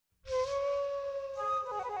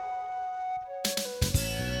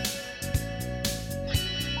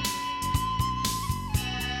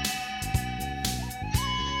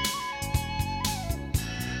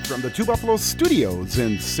from the Two Buffalo Studios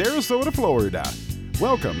in Sarasota, Florida.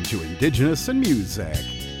 Welcome to Indigenous and Music.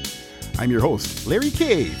 I'm your host, Larry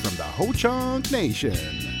K. from the Ho-Chunk Nation.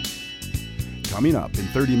 Coming up in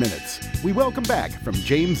 30 minutes, we welcome back from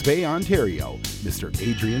James Bay, Ontario, Mr.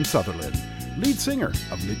 Adrian Sutherland, lead singer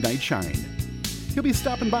of Midnight Shine. He'll be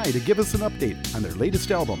stopping by to give us an update on their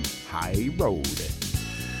latest album, High Road.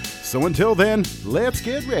 So until then, let's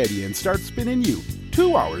get ready and start spinning you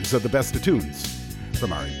 2 hours of the best of tunes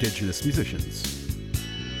from our Indigenous musicians.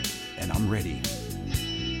 And I'm ready.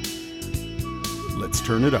 Let's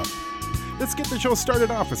turn it up. Let's get the show started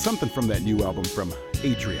off with something from that new album from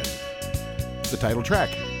Adrian. It's the title track.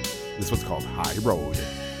 This one's called High Road.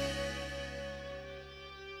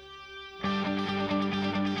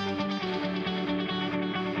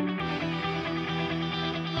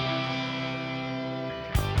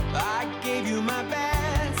 I gave you my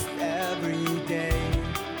best every day.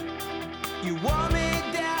 You wore me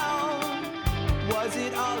down. Was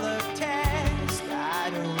it all a test? I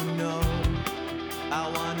don't know.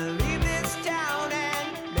 I wanna leave this town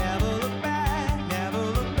and never look back, never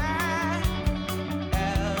look back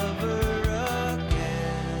ever again.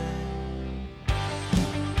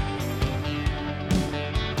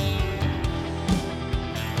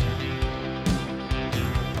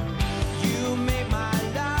 You made my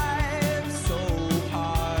life so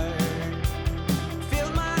hard,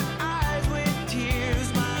 filled my eyes with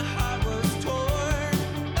tears, my heart was torn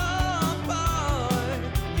apart.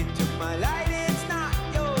 You took my light, it's not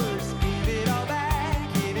yours, give it all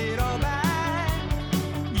back, give it all back.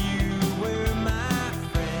 You were my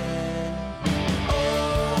friend.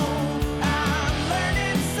 Oh, I'm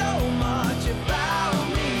learning so much about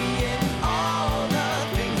me and all the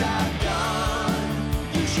things I've done.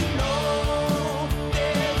 You should know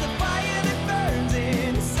there's a fire that burns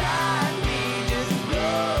inside me. Just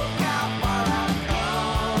look how far I've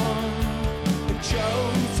come. I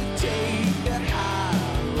chose to take the high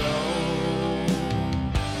road.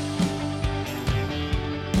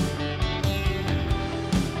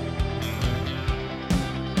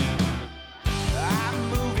 I'm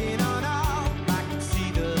moving on up, I can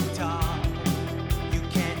see the top. You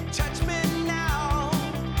can't touch me now.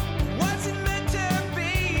 Wasn't meant to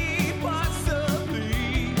be,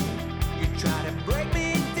 possibly. You try to break me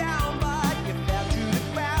down, but you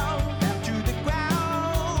fell to the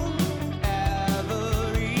ground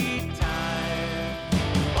every time.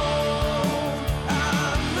 Oh,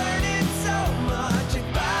 I'm learning so much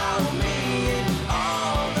about me and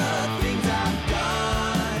all the things I've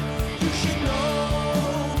done. You should know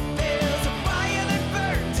there's a fire that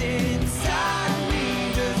burns inside me.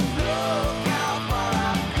 Just look how far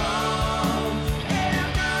I've come. And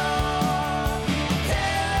no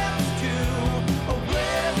attempts to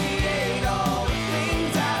obliviate all the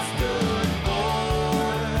things I stood for.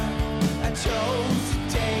 I chose to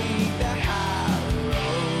take the high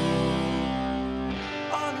road.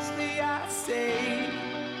 Honestly, I say,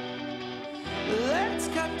 let's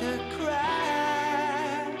cut the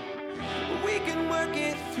crap. We can work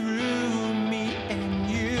it through, me and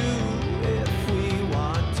you, if we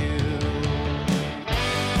want to.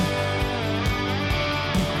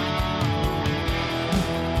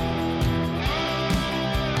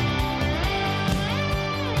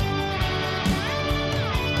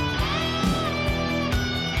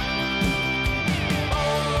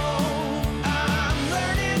 Oh, I'm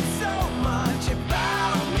learning so much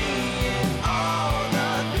about me and all the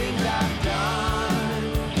things I've done.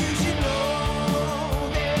 You should know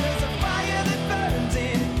there's a fire that burns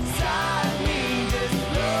inside me. Just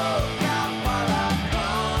look how far I've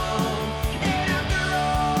come. And after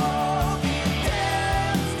all the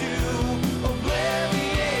attempts to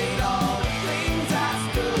obliviate all the things I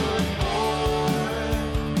stood for,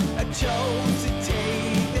 I chose to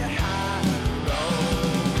take the high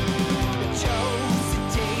road. I chose to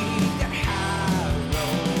take the high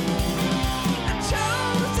road. I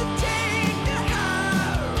chose to take the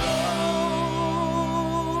high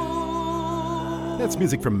road. That's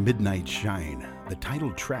music from Midnight Shine, the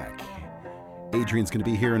title track. Adrian's going to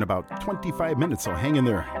be here in about 25 minutes, so hang in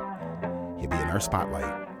there. He'll be in our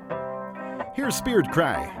spotlight. Here's Spirit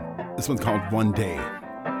Cry. This one's called One Day.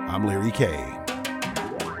 I'm Larry K.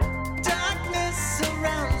 Darkness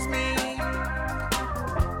surrounds me,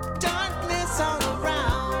 darkness all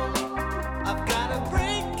around. I've gotta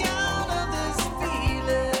break out of this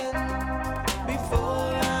feeling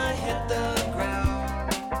before I hit the ground,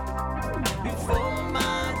 before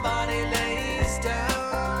my body lays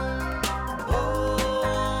down.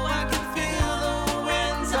 Oh, I can feel the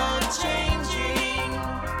winds are changing,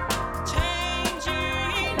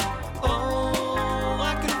 changing. Oh,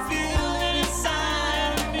 I can feel it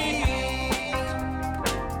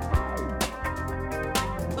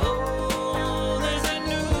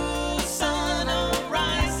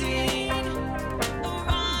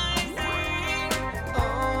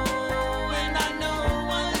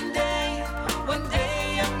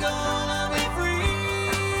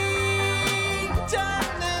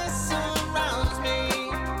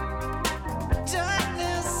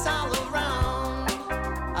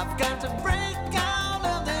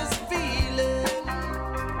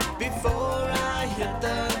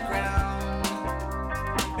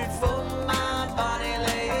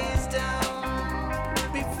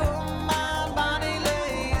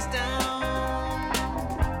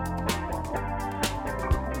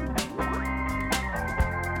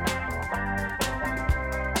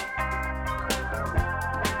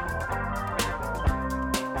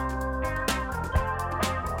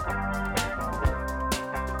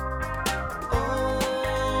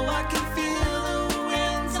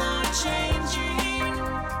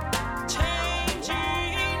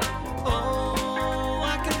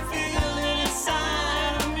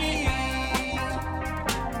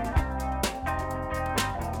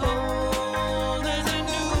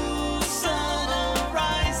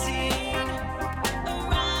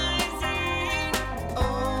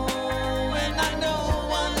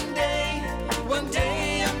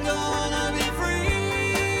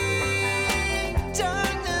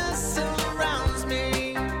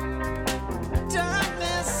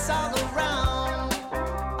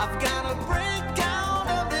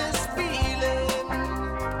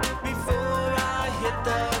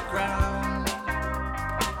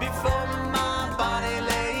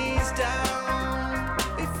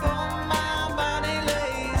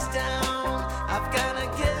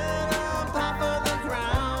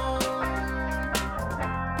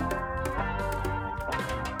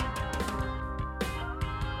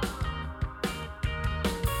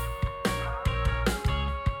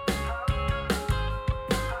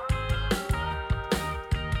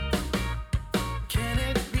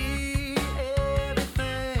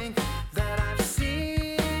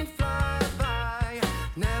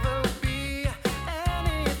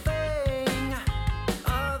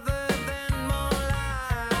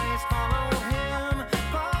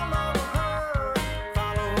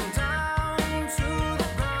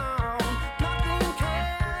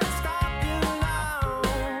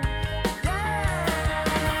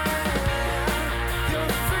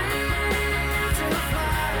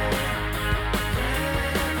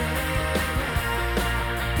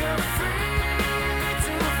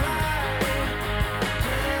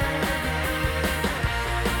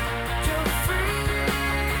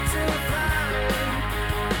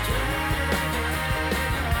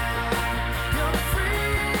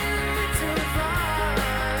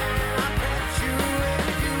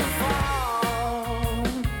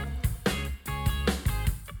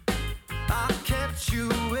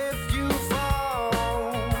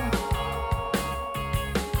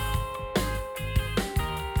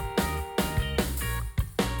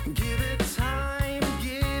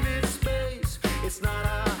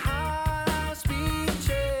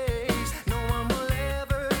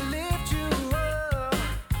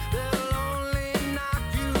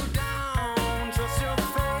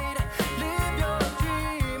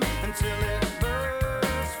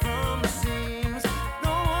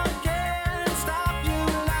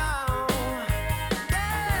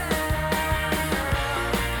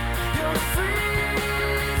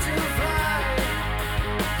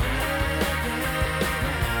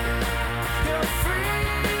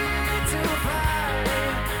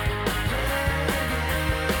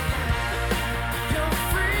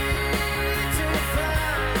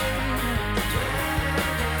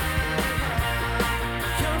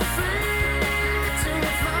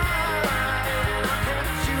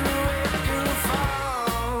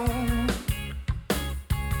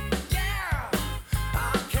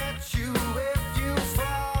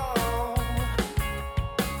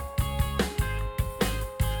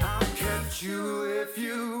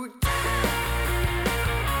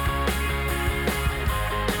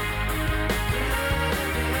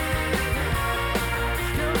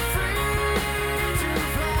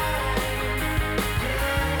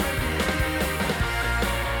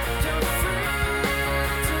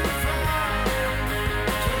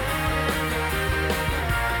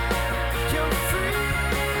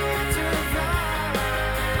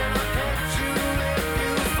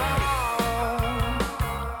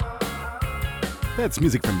That's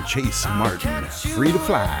music from Chase Martin, Free to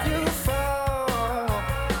Fly.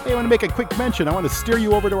 Hey, I want to make a quick mention. I want to steer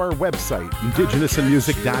you over to our website,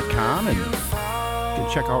 indigenousinmusic.com, and you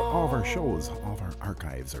can check out all of our shows. All of our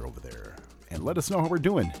archives are over there. And let us know how we're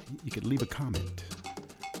doing. You can leave a comment.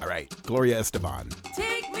 All right, Gloria Estefan.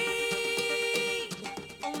 Take me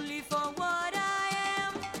only for what I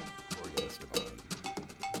am. Gloria Estefan.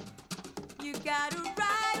 You got a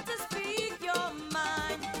right to speak your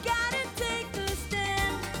mind. Gotta take a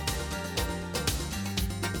stand.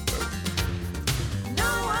 No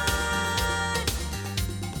one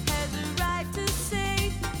has a right to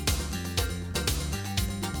say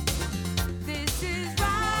this is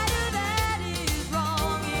right or that is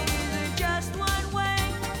wrong. It isn't just one way.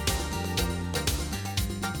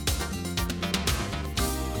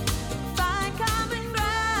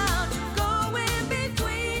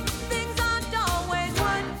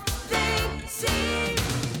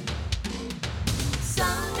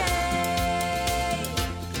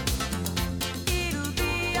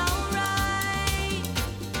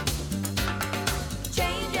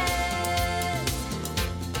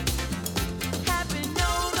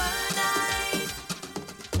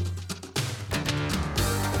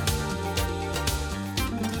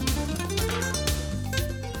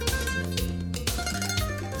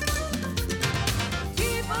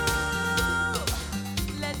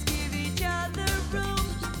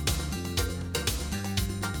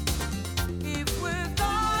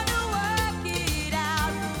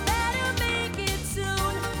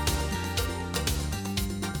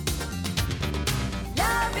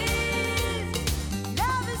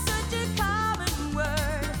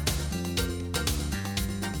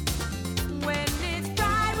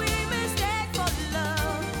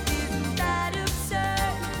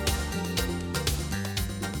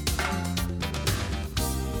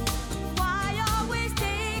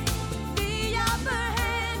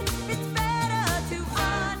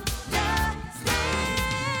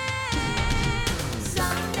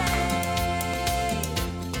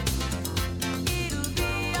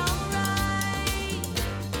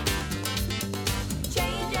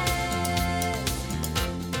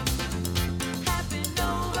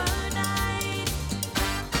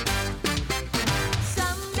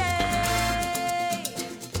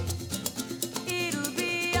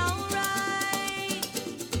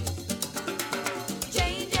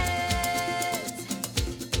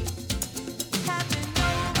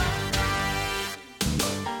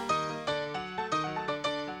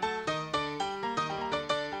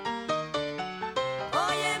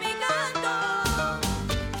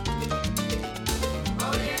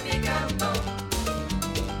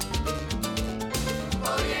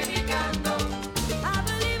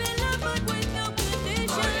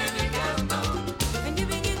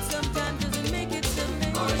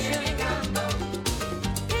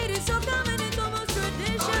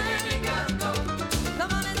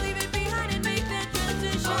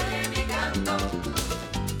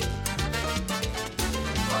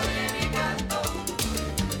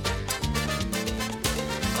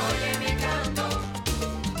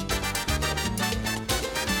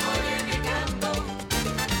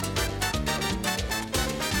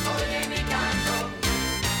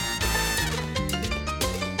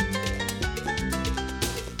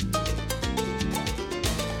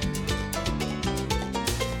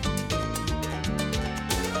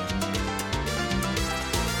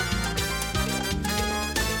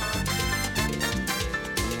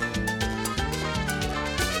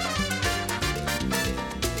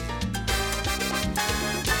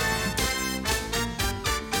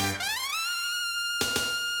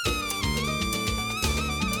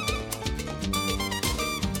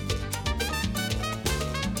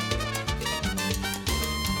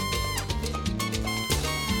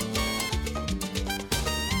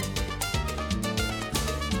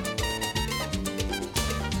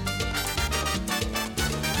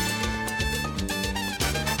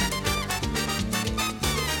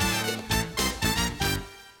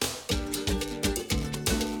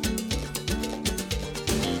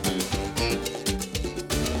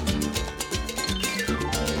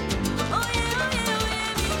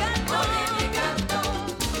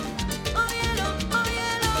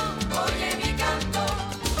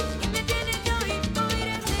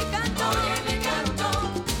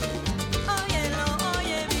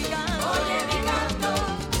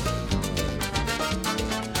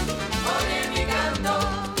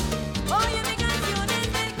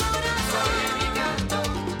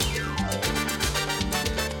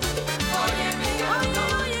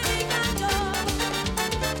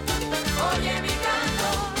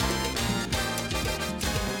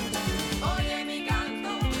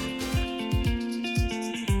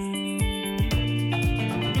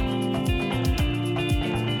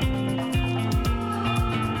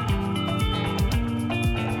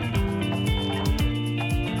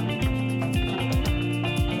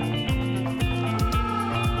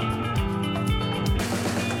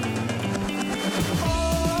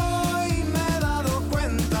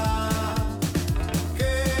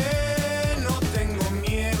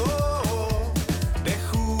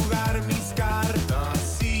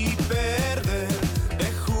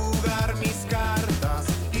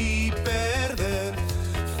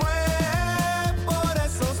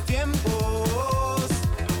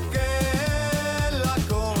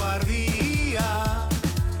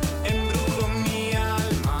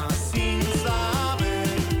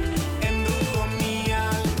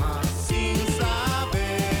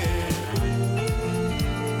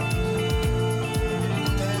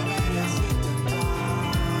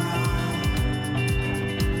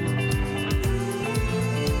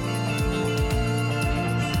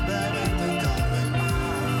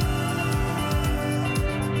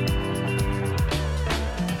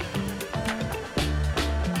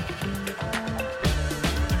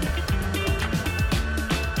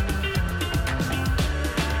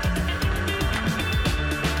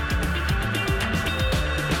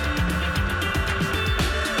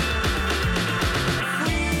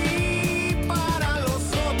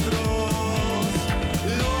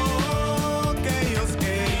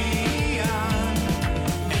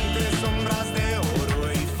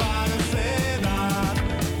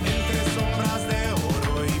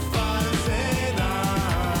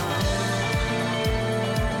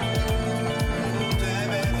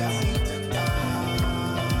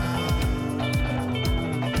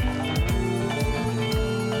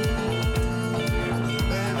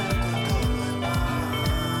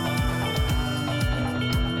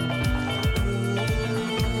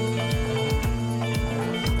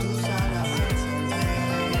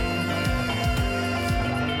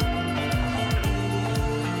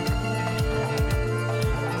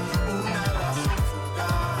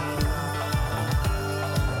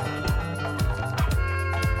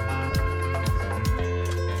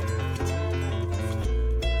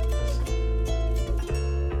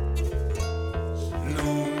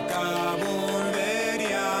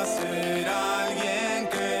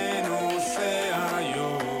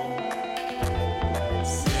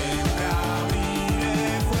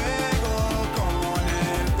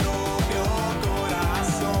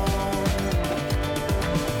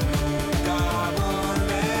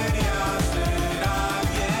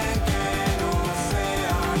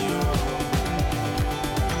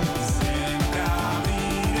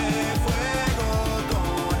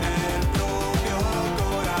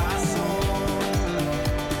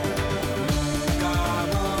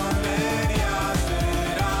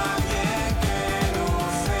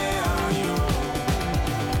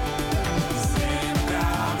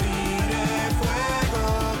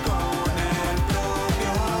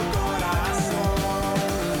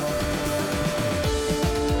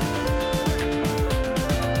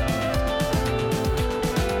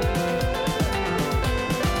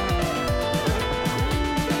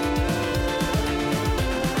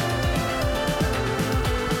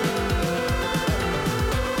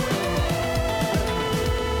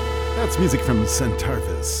 Music from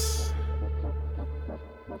Centarvis.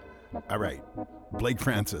 All right, Blake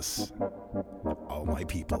Francis, All My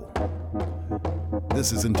People.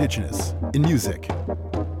 This is Indigenous in Music.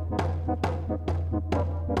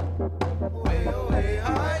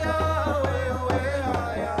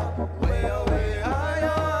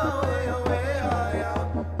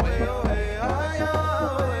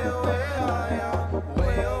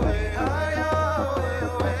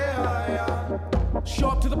 Show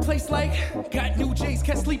up to the place like got new J's,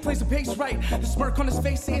 can't sleep, plays the bass right. The smirk on his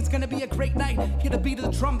face, say it's gonna be a great night. Hear the beat of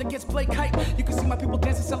the drum that gets Blake hype. You can see my people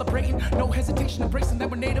dancing, celebrating, no hesitation, embracing that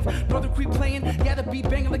we're native. Brother Creep playing, yeah, the beat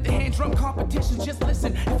banging like the hand drum competitions. Just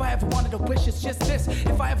listen, if I ever wanted a wish, it's just this.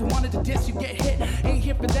 If I ever wanted to diss, you get hit. Ain't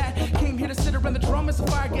here for that. Came here to sit around the drum as the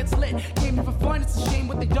fire gets lit. Came here for fun, it's a shame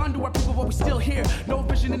what they done to our people, but we still here. No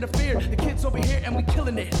vision interfered. The kids over here and we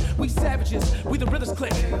killing it. We savages, we the Rithers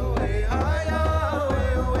click.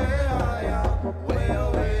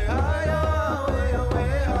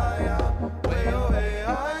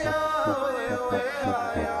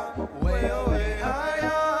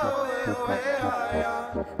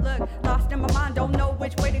 Look, lost in my mind, don't know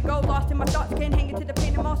which way to go. Lost in my thoughts, can't hang it to the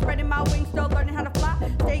pain of all. Spreading my wings, still learning how to fly.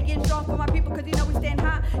 Staying strong for my people, cause you know we stand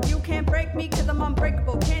high. You can't break me, cause I'm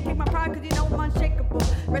unbreakable. Can't take my pride, cause you know I'm unshakable.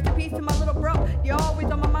 Rest in peace to my little bro. You're always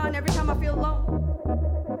on my mind every time I feel alone.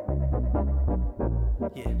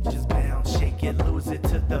 Yeah, just bounce, shake it, lose it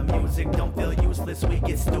to the music. Don't feel useless, we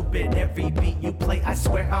get stupid. Every beat you play, I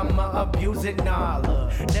swear I'ma abuse it. Nah,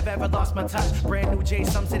 look, never ever lost my touch. Brand new J,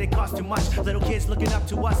 some said it cost too much. Little kids looking up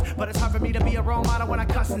to us, but it's hard for me to be a role model when I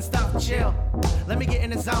cuss and stuff. Chill, let me get in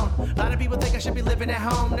the zone. A lot of people think I should be living at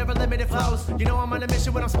home, never limited flows. You know I'm on a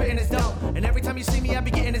mission when I'm spitting this dough. And every time you see me, I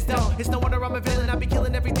be getting this dough. It's no wonder I'm a villain, I be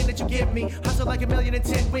killing everything that you give me. Hustle like 1,000,000 in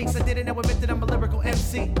 10 weeks. I didn't know admit that I'm a lyrical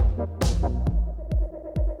MC.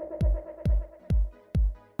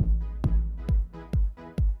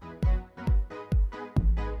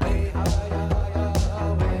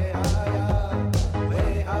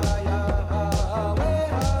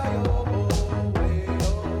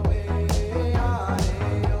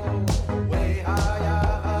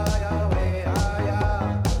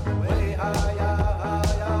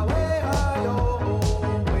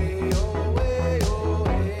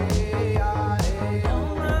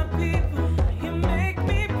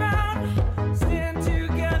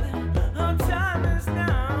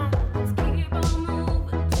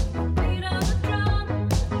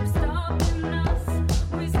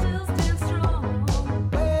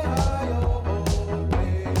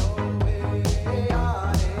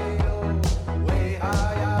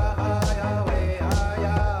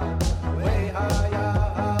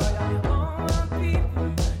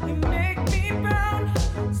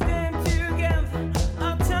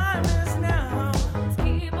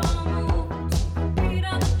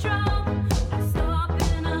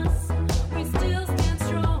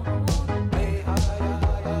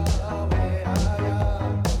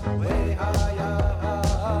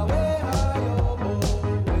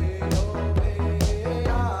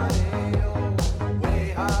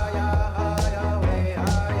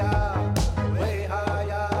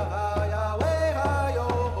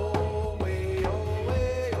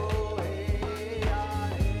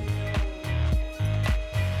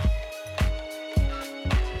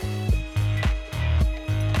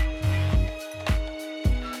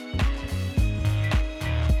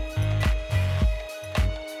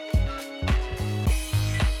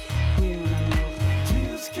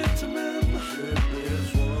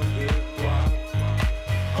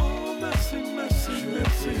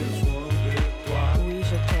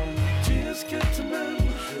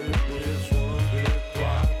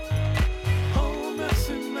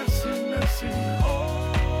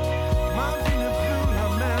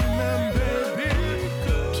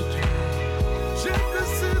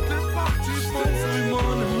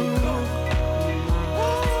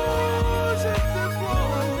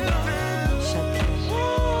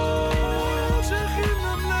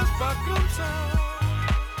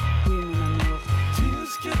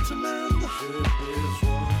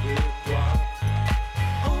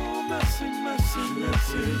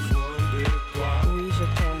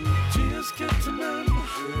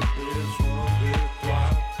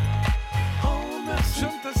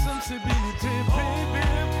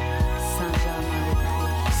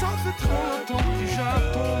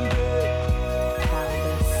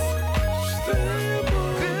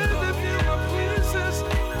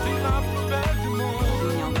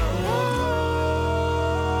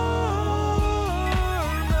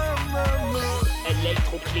 Elle est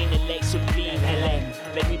trop clean, elle est sublime. Elle aime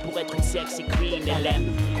la nuit pour être une sexy queen. Elle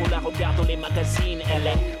aime qu'on la regarde dans les magazines. Elle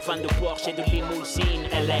est fan de Porsche et de limousine.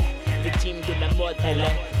 Elle est victime de la mode. Elle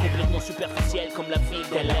est complètement superficielle comme la vie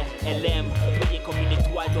d'elle est. Elle aime briller comme une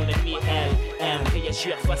étoile dans la nuit. Elle aime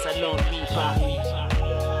réagir face à l'ennui. Paris.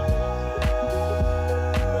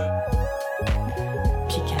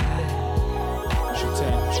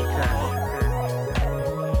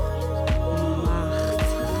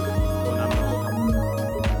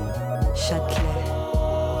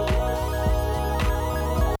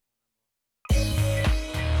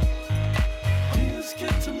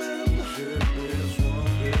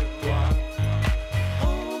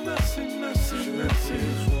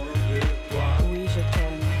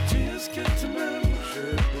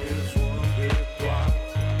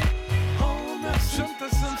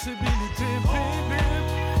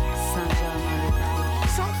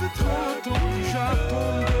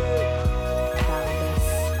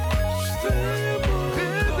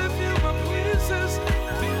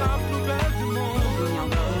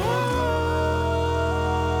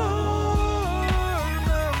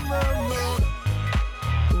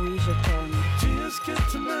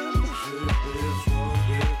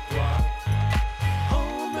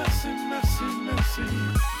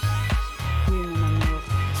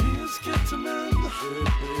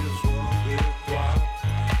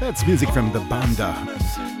 That's music from the banda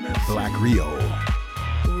Black Rio.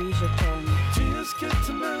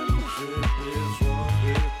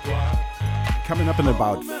 Coming up in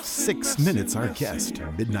about 6 minutes, our guest,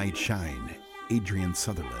 Midnight Shine, Adrian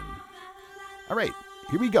Sutherland. All right,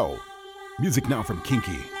 here we go. Music now from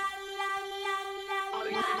Kinky.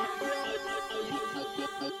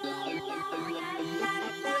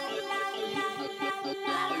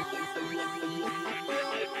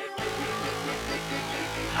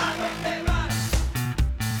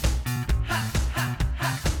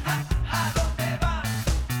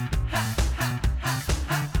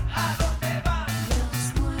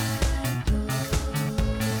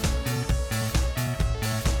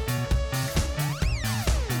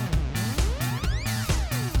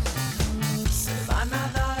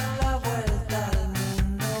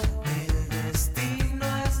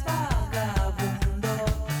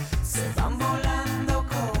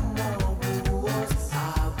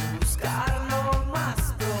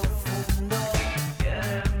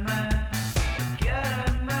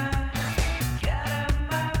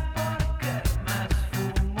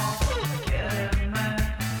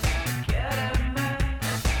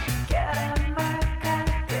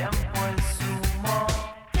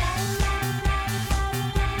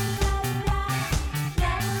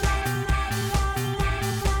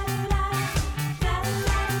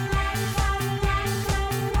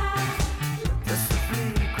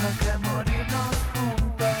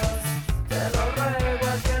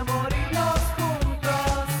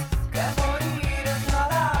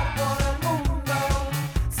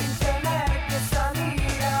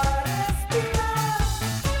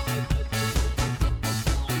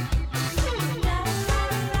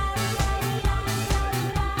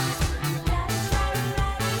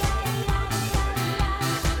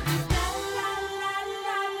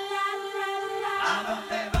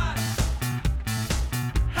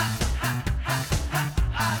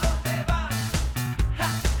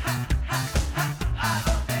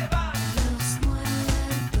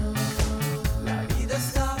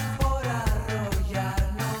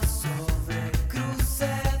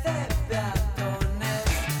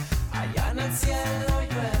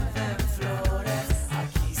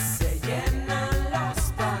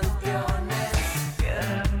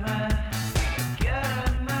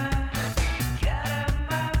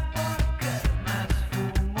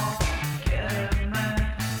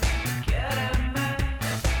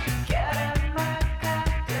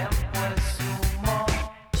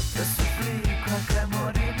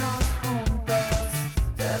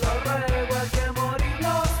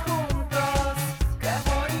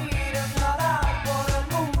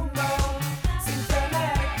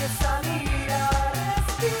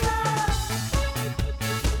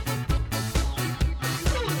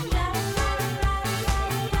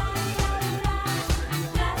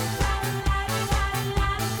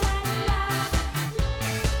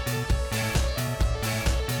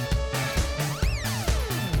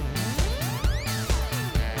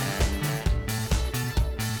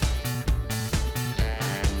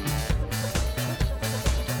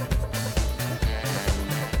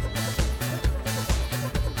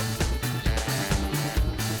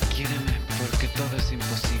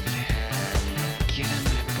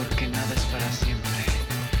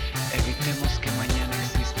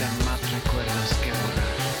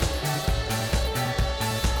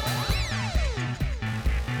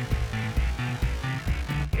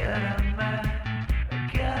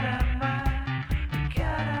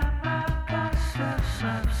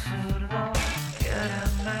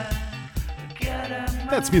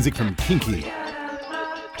 That's music from Kinky.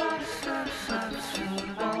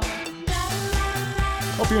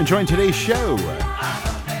 Hope you're enjoying today's show.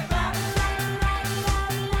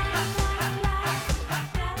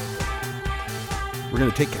 We're going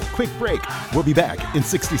to take a quick break. We'll be back in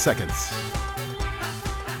 60 seconds.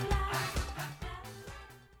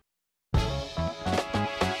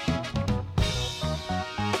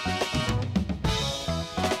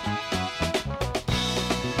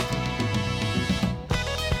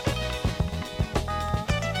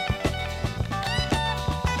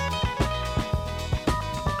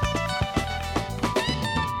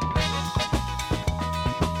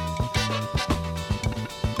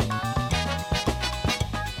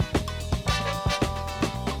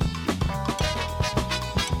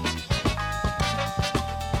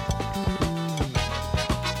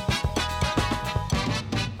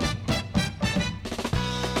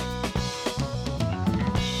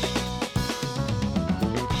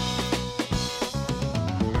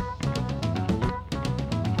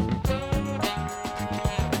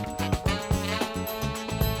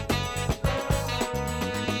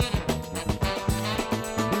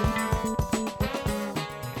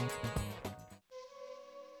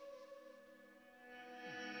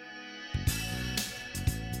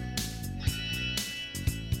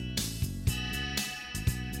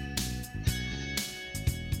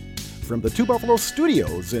 From the Two Buffalo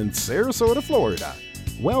Studios in Sarasota, Florida,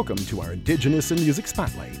 welcome to our Indigenous in Music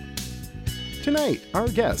Spotlight. Tonight, our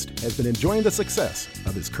guest has been enjoying the success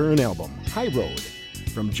of his current album, High Road.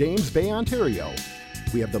 From James Bay, Ontario,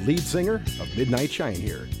 we have the lead singer of Midnight Shine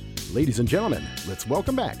here. Ladies and gentlemen, let's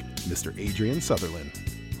welcome back Mr. Adrian Sutherland.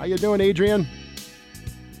 How you doing, Adrian?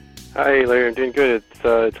 Hi, Larry. I'm doing good.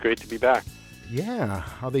 It's great to be back. Yeah,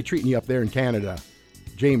 how they treating you up there in Canada?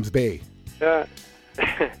 James Bay.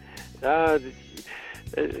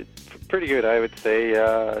 Pretty good, I would say.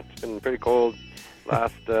 It's been pretty cold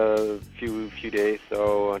last few days,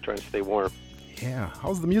 so I'm trying to stay warm. Yeah,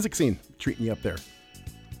 how's the music scene treating you up there?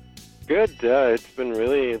 Good. It's been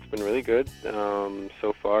really good.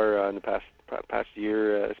 So far in the past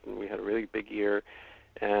year, we had a really big year,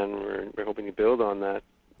 and we're hoping to build on that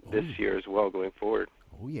this year as well going forward.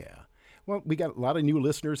 Oh yeah. Well, we got a lot of new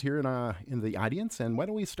listeners here in the audience, and why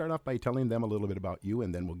don't we start off by telling them a little bit about you,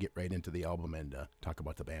 and then we'll get right into the album and talk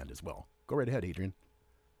about the band as well. Go right ahead, Adrian.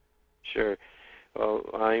 Sure. Well,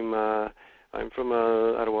 I'm from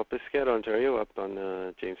Ottawa, Piscataway, Ontario, up on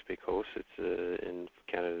the James Bay coast. It's in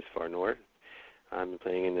Canada's far north. I've been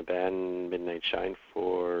playing in the band Midnight Shine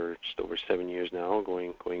for just over 7 years now,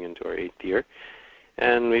 going into our 8th year,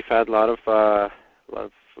 and we've had a lot of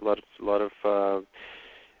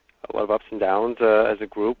ups and downs as a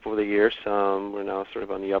group over the years. We're now sort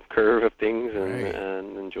of on the up curve of things,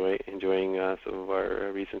 and enjoying some of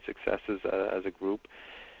our recent successes as a group,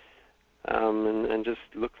 and just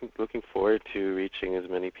looking forward to reaching as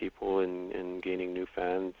many people and gaining new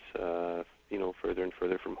fans, further and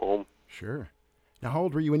further from home. Sure. Now, how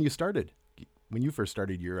old were you when you first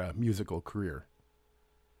started your musical career?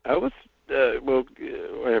 I was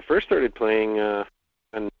when I first started playing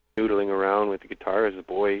and noodling around with the guitar as a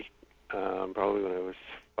boy, probably when I was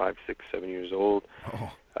 5, 6, 7 years old.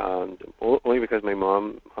 Only because my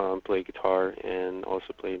mom played guitar and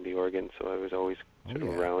also played the organ, so I was always sort of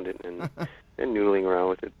around it and noodling around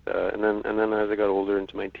with it. And then as I got older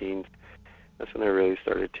into my teens, that's when I really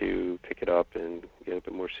started to pick it up and get a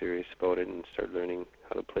bit more serious about it and start learning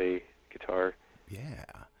how to play guitar. Yeah.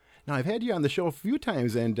 Now, I've had you on the show a few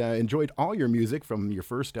times and enjoyed all your music from your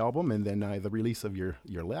first album and then the release of your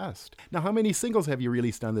last. Now, how many singles have you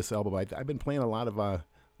released on this album? I've been playing a lot of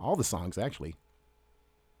all the songs, actually.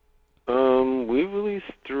 We've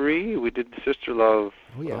released 3. We did Sister Love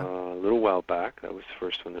a little while back. That was the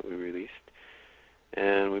first one that we released.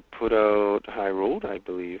 And we put out High Road, I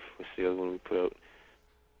believe, was the other one we put out.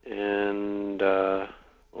 And, I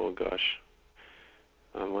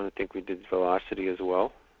want to think we did Velocity as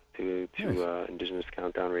well to Nice. Indigenous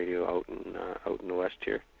Countdown Radio out in the west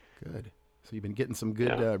here. Good. So you've been getting some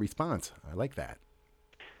good response. I like that.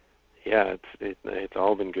 Yeah, it's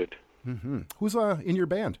all been good. Mm-hmm. Who's in your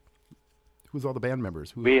band? Who's all the band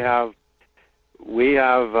members? We have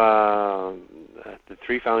the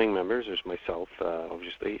 3 founding members. There's myself,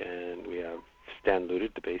 obviously, and we have Stan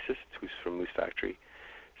Luted, the bassist, who's from Moose Factory.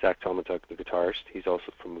 Zach Tomatuk, the guitarist, he's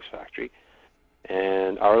also from Moose Factory.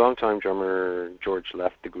 And our longtime drummer, George,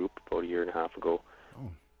 left the group about a year and a half ago. Oh.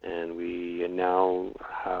 And we now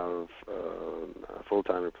have a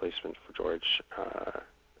full-time replacement for George,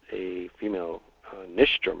 a female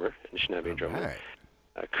niche drummer, Anishinaabe drummer. Right.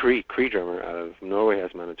 Cree drummer out of Norway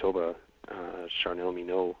has Manitoba, Charnel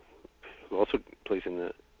Minot, who also plays in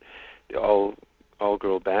the all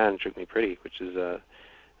girl band Strictly Pretty, which is a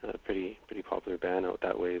pretty popular band out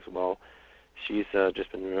that way as well. She's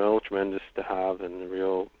just been real tremendous to have, and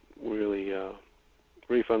really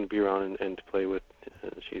fun to be around and to play with.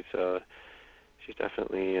 She's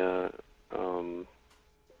definitely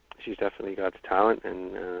got the talent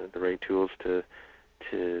and the right tools to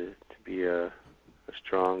be a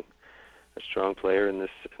strong player in this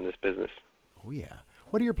business. Oh yeah.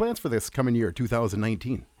 What are your plans for this coming year,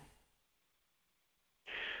 2019?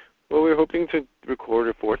 Well, we're hoping to record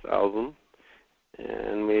a 4th album,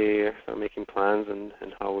 and we are making plans and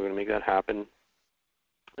how we're going to make that happen.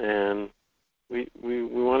 And we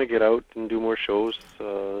want to get out and do more shows.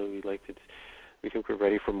 We think we're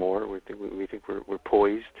ready for more. We think we're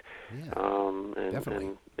poised. Yeah,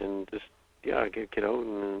 definitely. And just get out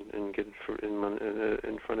and get in front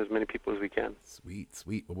of as many people as we can. Sweet.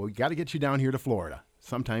 Well, we got to get you down here to Florida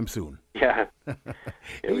sometime soon. Yeah.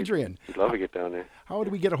 Adrian, we'd love to get down there. How do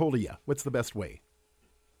we get a hold of you? What's the best way?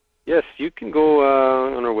 Yes, you can go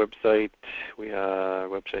on our website. Our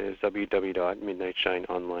website is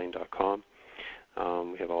www.midnightshineonline.com.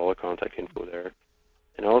 We have all the contact info there.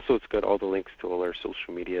 And also it's got all the links to all our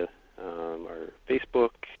social media, our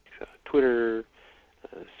Facebook, Twitter,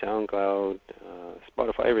 SoundCloud,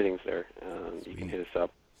 Spotify, everything's there. You can hit us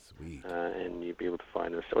up. Sweet. And you'll be able to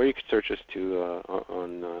find us. Or you can search us too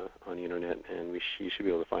on the internet, and you should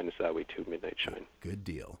be able to find us that way too, Midnight Shine. Good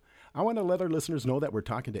deal. I want to let our listeners know that we're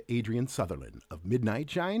talking to Adrian Sutherland of Midnight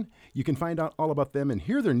Shine. You can find out all about them and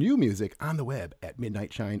hear their new music on the web at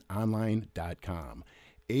midnightshineonline.com.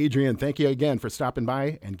 Adrian, thank you again for stopping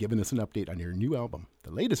by and giving us an update on your new album,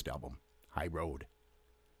 the latest album, High Road.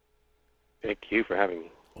 Thank you for having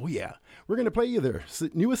me. Oh, yeah. We're going to play you their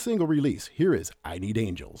newest single release. Here is I Need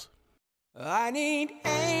Angels. I need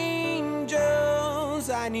angels,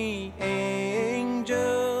 I need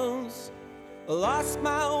angels. Lost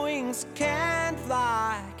my wings, can't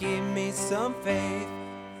fly, give me some faith.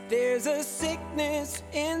 There's a sickness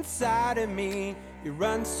inside of me, it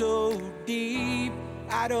runs so deep.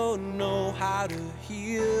 I don't know how to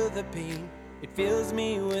heal the pain, it fills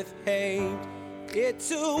me with hate.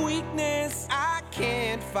 It's a weakness I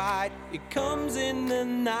can't fight. It comes in the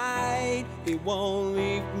night. It won't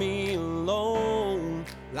leave me alone.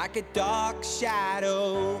 Like a dark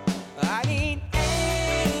shadow. I need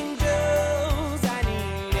angels. I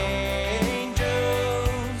need angels.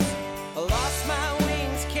 I lost my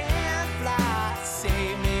wings, can't fly.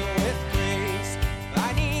 Save me with grace.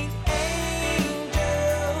 I need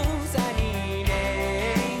angels. I need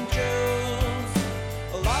angels.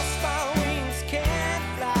 I lost my can't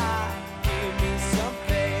fly, give me some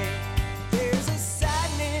faith. There's a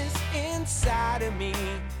sadness inside of me,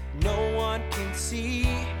 no one can see.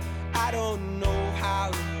 I don't know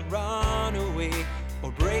how to run away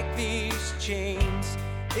or break these chains.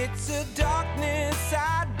 It's a darkness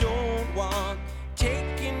I don't want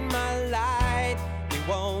taking my light. It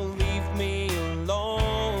won't leave me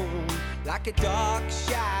alone, like a dark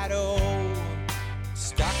shadow,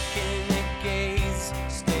 stuck in the gaze,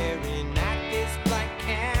 staring at this blank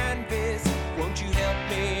canvas. Won't you help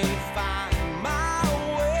me find my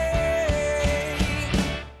way?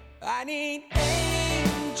 I need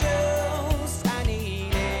angels, I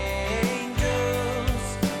need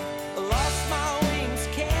angels. Lost my wings,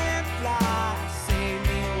 can't fly, save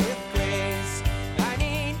me with grace. I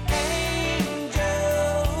need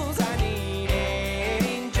angels, I need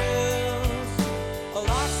angels.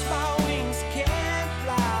 Lost my wings, can't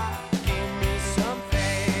fly.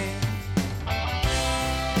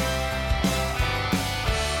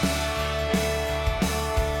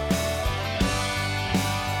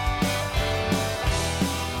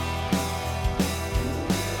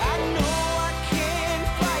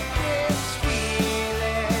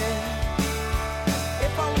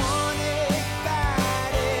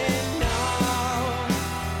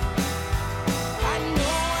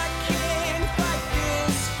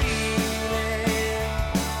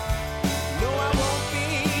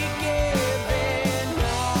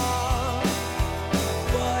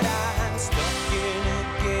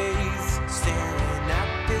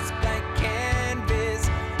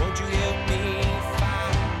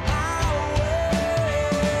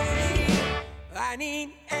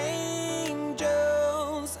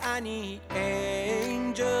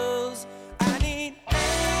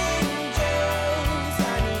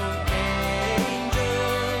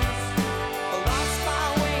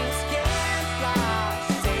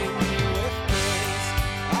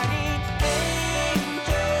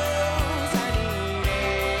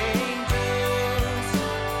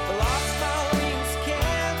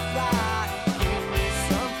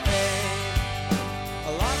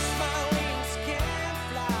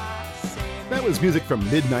 was music from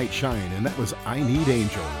Midnight Shine, and that was I Need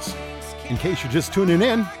Angels. In case you're just tuning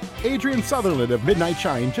in, Adrian Sutherland of Midnight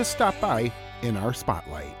Shine just stopped by in our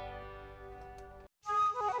spotlight.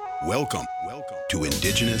 Welcome to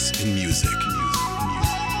Indigenous in Music.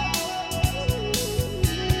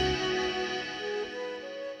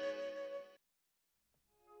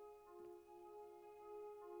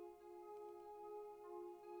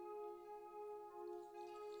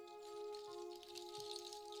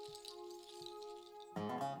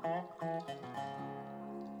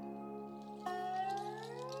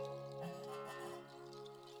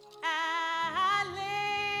 I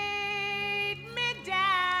laid me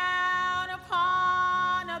down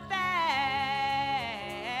upon a bed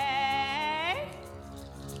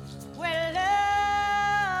where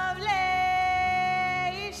love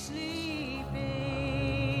lay sleeping.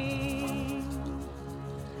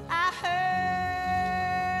 I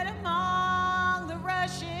heard among the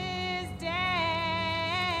rushes dank,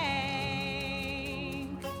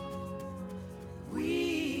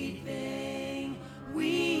 weeping,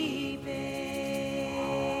 weeping.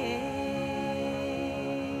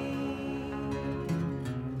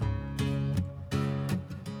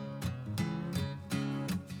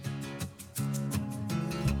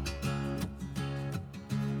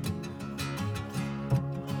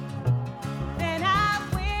 Then I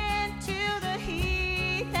went to the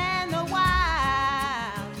heath and the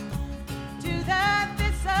wild, to the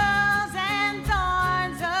thistles and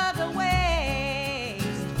thorns of the waste,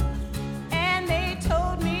 and they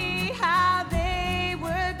told me how they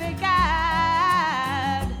were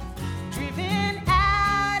beguiled, driven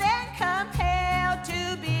out and compelled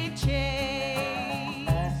to be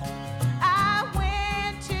chased. I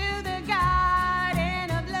went to the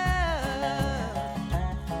garden of love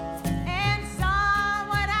and saw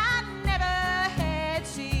what I never had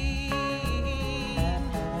seen.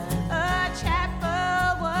 A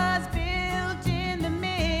chapel was built in the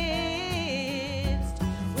midst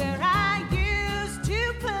where I used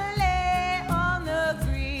to play on the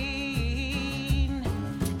green,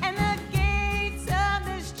 and the gates of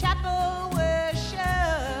this chapel were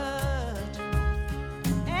shut,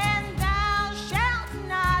 and thou shalt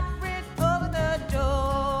not writ over the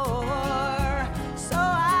door. So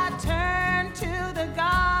I turned to the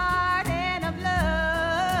garden of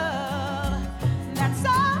love that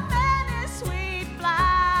so many sweet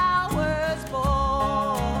flowers bore.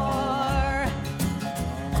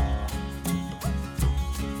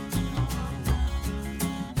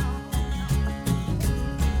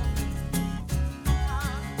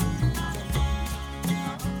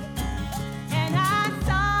 And I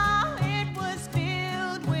saw it was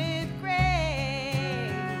filled with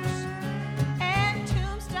graves and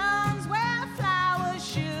tombstones where flowers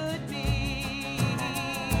should be,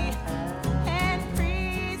 and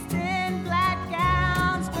priests in black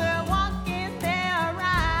gowns were walking their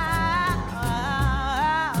rounds,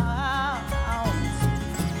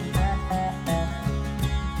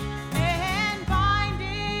 and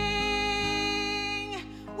binding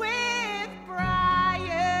with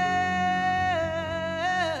briars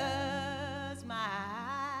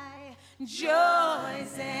my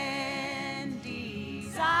joys and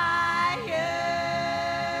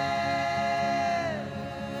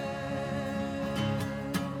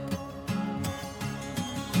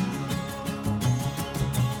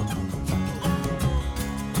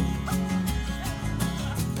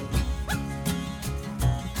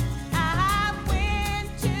I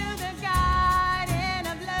went to the garden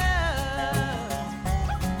of love.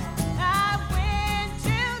 I went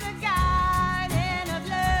to the garden of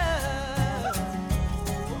love.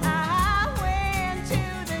 I went to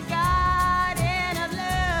the garden of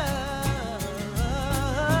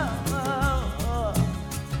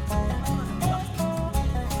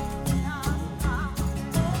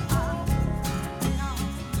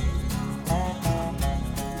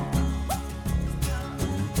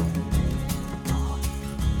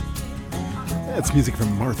That's music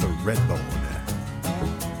from Martha Redbone.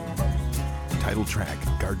 Title track,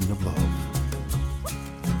 Garden of Love.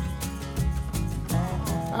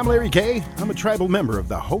 I'm Larry Kay. I'm a tribal member of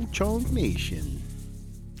the Ho-Chunk Nation.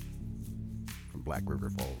 From Black River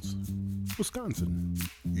Falls, Wisconsin.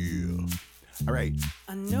 Yeah. All right,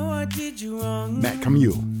 I know I did you wrong, Matt, come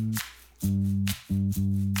you.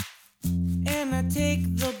 and I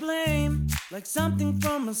take the blame like something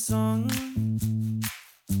from a song.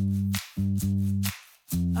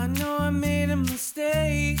 I know I made a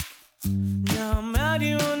mistake. Now I'm out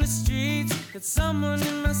here on the streets, got someone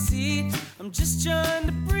in my seat. I'm just trying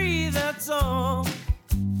to breathe, that's all.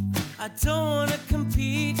 I don't wanna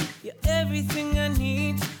compete, you're everything I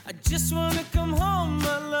need. I just wanna come home,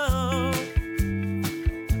 my love.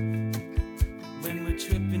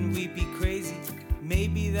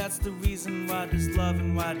 Maybe that's the reason why there's love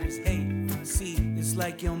and why there's hate. See, it's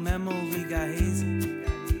like your memory got hazy.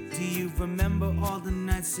 Do you remember all the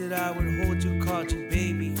nights that I would hold you, called you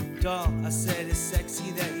baby doll? I said it's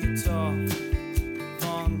sexy that you're tall.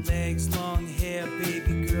 Long legs, long hair,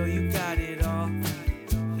 baby girl, you got it all.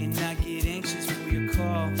 And I get anxious for your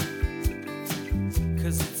call,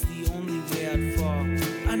 cause it's the only way I'd fall.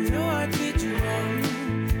 I know I did you wrong,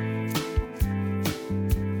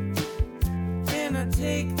 and I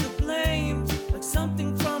take the blame like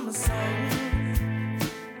something from a song.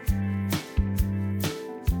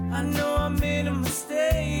 I know I made a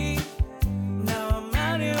mistake. Now I'm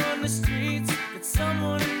out here on the streets with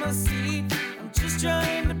someone in my seat. I'm just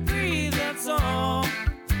trying to breathe, that's all.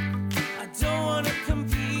 I don't wanna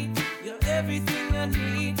compete, you're everything I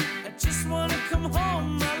need. I just wanna come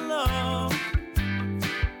home, my love.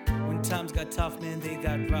 When times got tough, man, they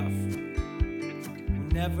got rough.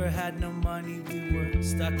 We never had no money, we were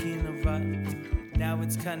stuck in a rut. Now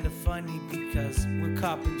it's kinda funny because we're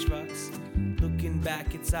copping trucks. Looking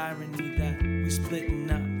back, it's irony that we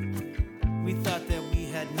splitting up. We thought that we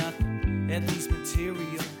had nothing, at least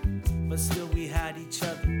material, but still we had each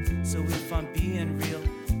other. So if I'm being real,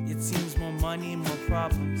 it seems more money, more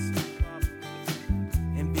problems.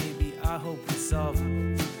 And baby, I hope we solve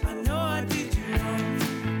them. I know I did you wrong,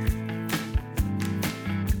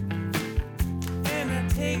 and I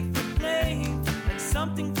take the blame like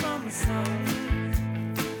something from a song.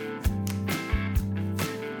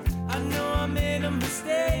 I know I made a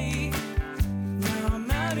mistake. Now I'm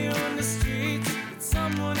out here on the streets with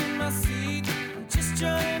someone in my seat. I'm just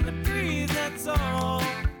trying to breathe, that's all.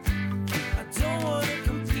 I don't wanna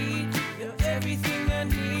compete, you're everything I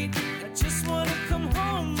need. I just wanna come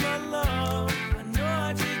home, my love. I know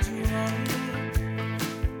I did you wrong,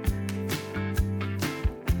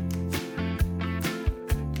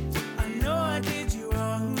 I know I did you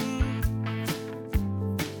wrong.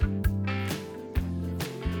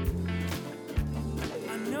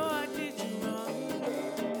 I know I did you wrong.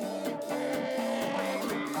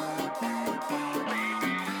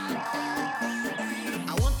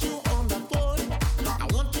 I want you on the phone. I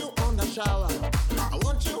want you on the shower. I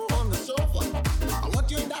want you on the sofa. I want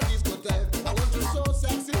you in that discotheque. I want you so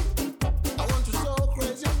sexy. I want you so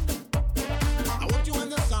crazy. I want you when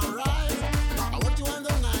the sun rise. I want you when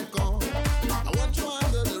the night comes. I want you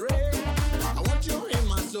under the rain. I want you in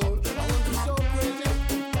my soul. I want you so crazy.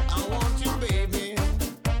 I want you, baby.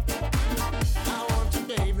 I want you,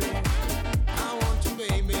 baby. I want you,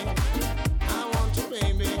 baby. I want you,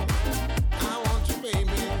 baby. I want you,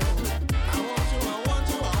 baby. I want you, I want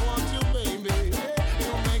you, I want you, baby.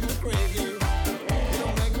 You make me crazy. You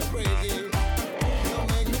make me crazy. You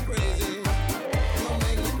make me crazy. You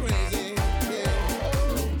make me crazy. Yeah.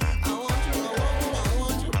 I want you, I want you, I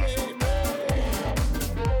want you, baby.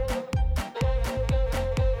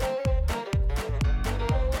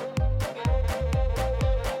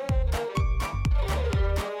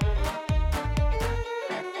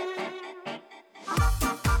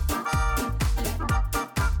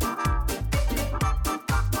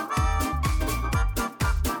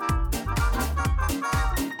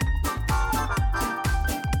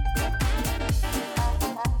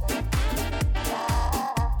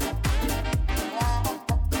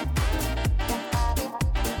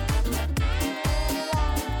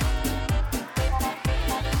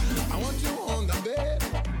 I want you on the bed.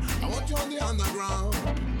 I want you on the underground.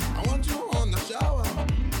 I want you on the shower.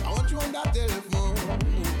 I want you on that telephone.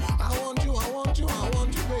 I want you, I want you, I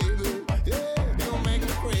want you, baby. Yeah, you make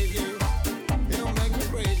me crazy. You make me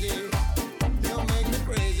crazy. You make me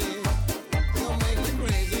crazy. You make me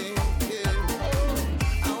crazy. Yeah.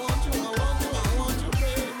 I want you, I want you, I want you,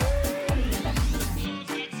 baby.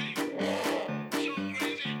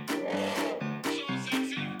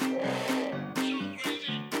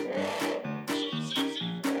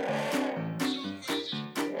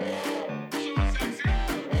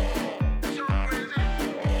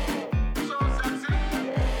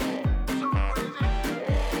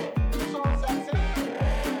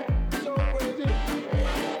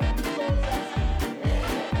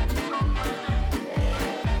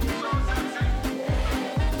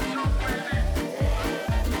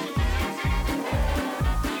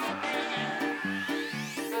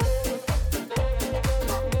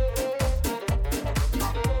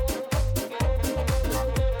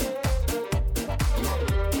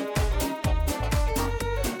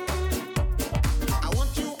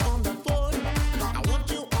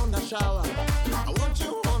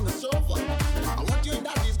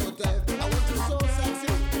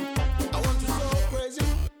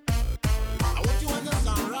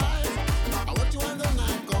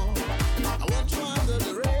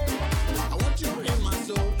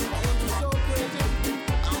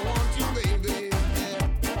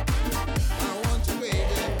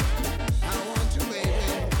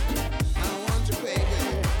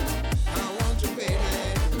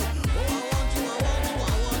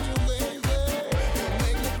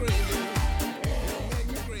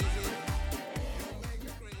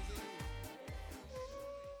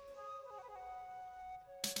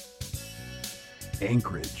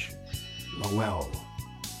 Anchorage, Lowell,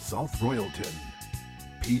 South Royalton,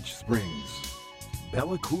 Peach Springs,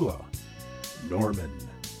 Bella Coola, Norman,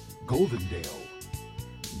 Goldendale.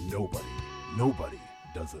 Nobody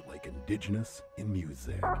does it like Indigenous in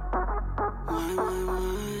music.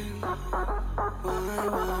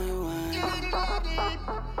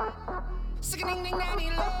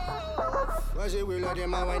 What's the girl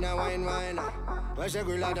them a wine? What's the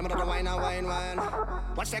girl them a wine?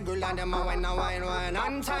 What's the girl them a wine?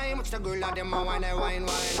 On time, what's the girl them a wine?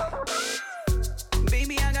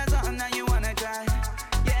 Baby, I got something that you wanna try.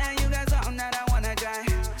 Yeah, you got something that I wanna try.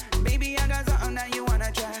 Baby, I got something that you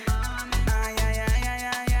wanna try.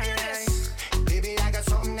 Baby, I got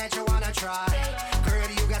something that you wanna try. Girl,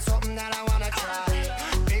 you got something that I wanna try.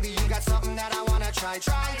 Baby, you got something that I wanna try.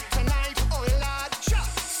 Try tonight, oh Lord.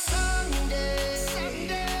 Someday,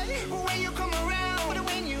 when you come around,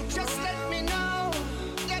 when you just let me know,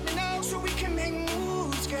 so we can make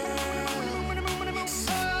moves, girl.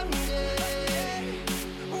 Someday,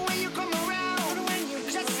 when you come around, when you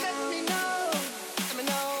just let me know,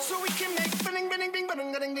 so we can make bing, bing, bing,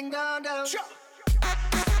 bing, ding, ding, down, down.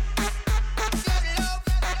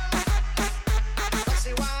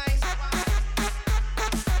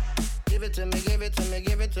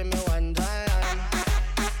 Give it to me one time.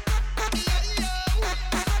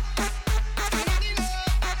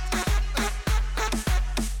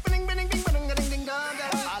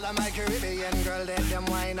 All of my Caribbean girl, let them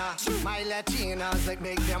whine. My Latinas, like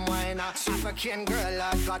make them whine. African girl,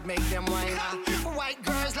 Lord God, make them whine. White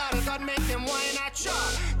girls, Lord God, make them whine.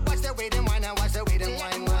 Watch the way them whine, watch the way them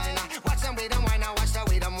whine. Watch them way them whine, watch the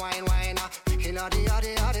way them whine. In all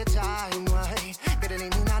the time, why? Better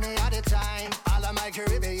than all the time. All of my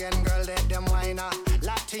Caribbean girls, let them whine.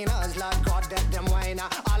 Latinas, Lord God, let them whine.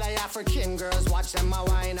 All the African girls, watch them a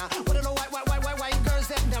whine. What are the white girls,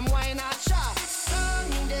 let them whine.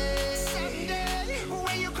 Someday,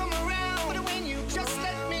 when you come around, when you just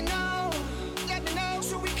let me know,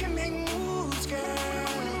 so we can make moves, girl.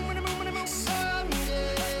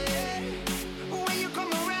 Someday, when you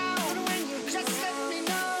come around, when you just let me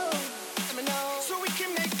know, so we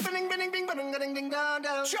can make bing, bing, bing, bing, ding, ding, down,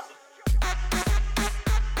 down.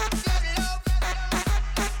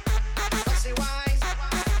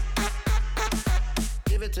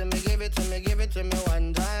 Give it to me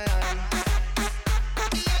one time.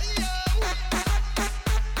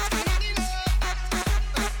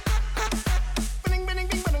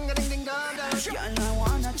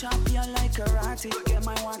 Chop you like karate. Get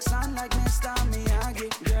my wax on like Mr. Miyagi.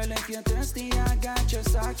 Girl, if you're thirsty, I got your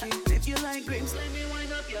sake. If you like grapes, let me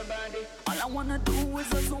wind up your body. All I wanna do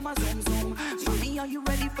is a zoom, zoom. Mommy, are you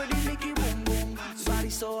ready for the Mickey boom boom? Body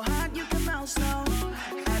so hot, you can melt snow.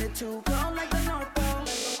 Attitude cold like the North Pole.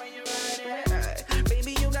 When you ride it,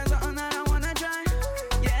 baby, you got something that I wanna try.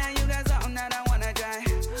 Yeah, you got something that I wanna try.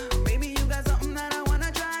 Baby, you got something that I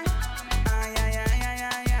wanna try.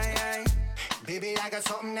 Baby, I got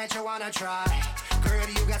something that you wanna try. Girl,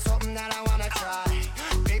 you got something that I wanna try.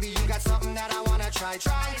 Baby, you got something that I wanna try.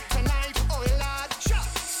 Try tonight, oh Lord.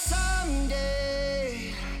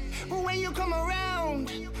 Someday, when you come around,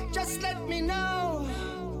 just let me know,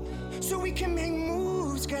 so we can make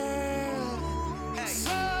moves, girl.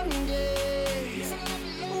 Someday,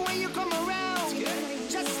 when you come around,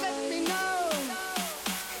 just let me know,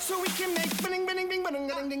 so we can make bing, bing, bing, bing,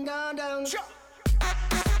 ding, ding, down, down.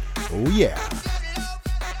 Oh yeah.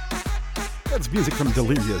 That's music from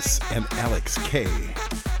Delirious and Alex K.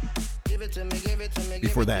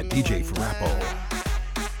 Before that, DJ Farappo.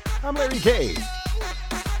 I'm Larry K.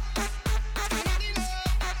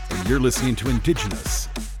 And you're listening to Indigenous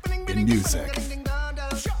in Music.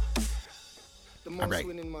 All right,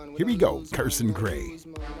 here we go. Carson Gray.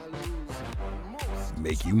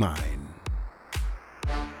 Make You Mine.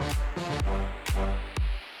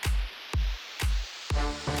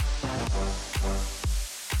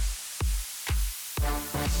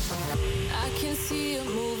 I can see you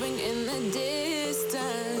moving in the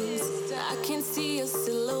distance. I can see your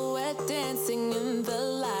silhouette dancing in the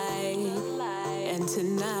light. And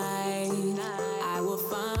tonight, I will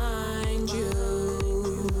find you.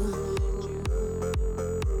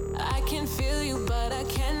 I can feel you, but I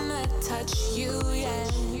cannot touch you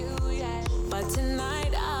yet. But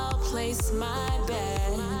tonight, I'll place my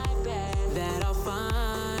bet that I'll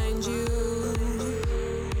find you.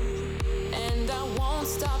 And I won't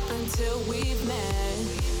stop until we've met.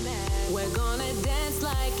 We're gonna dance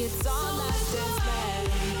like it's all last dance band.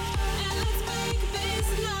 And let's make this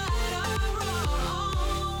night our own,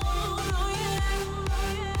 oh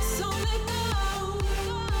yeah. So let go,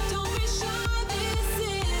 don't be shy, this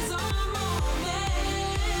is our moment,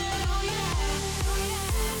 oh yeah.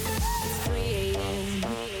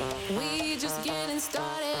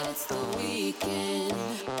 it's the weekend.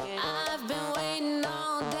 I've been waiting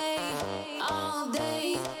all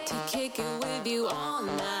day to kick it with you all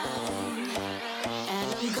night.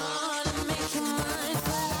 And I'm gonna make you mine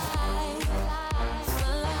for life,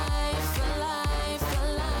 for life, for life, for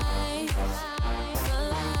life, for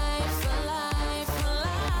life, for life, for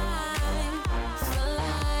life, for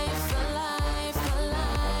life, for life, for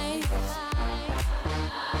life.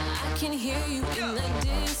 I can hear you in the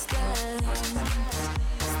distance.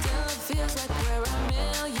 Still it feels like we're a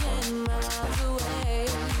million miles away.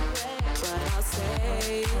 But I'll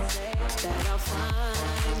say that I'll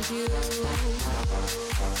find you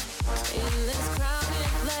in this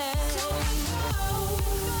crowded place.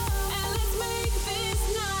 And let's make this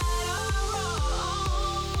night our own.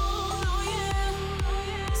 Oh yeah.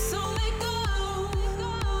 So let go.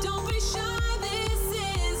 Don't be shy. This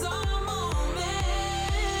is our moment.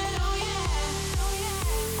 Oh yeah.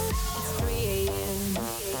 It's 3 a.m.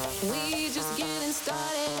 We just getting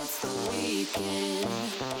started. It's the weekend.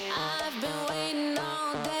 I've been waiting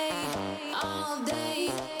all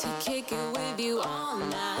day to kick it with you all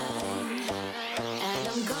night. And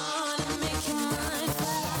I'm gonna make you mine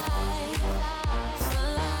for life, for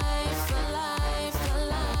life, for life, for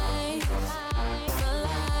life, for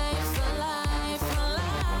life, for life, for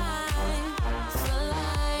life, for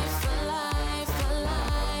life, for life, for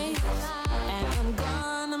life. And I'm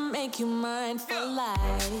gonna make you mine for life,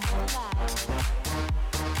 for life,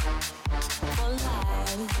 for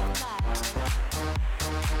life,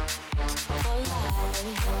 for life.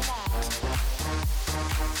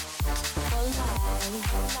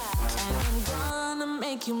 And I'm gonna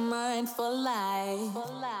make you mine for life, for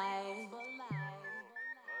life, for life.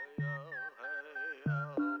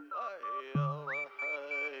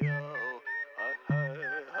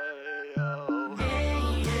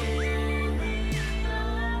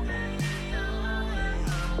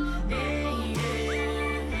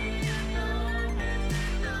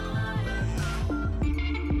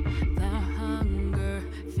 The hunger,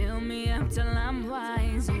 fill me up till I'm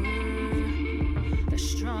wiser. The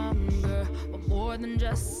stronger, we're more than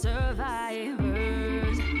just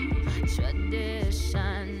survivors.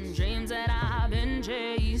 Tradition, dreams that I've been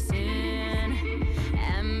chasing.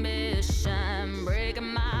 Ambition,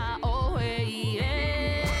 breaking my own way.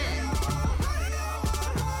 Yeah.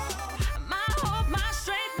 My hope, my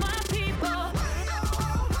strength, my people.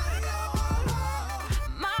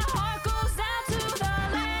 My heart goes out to the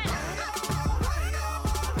land.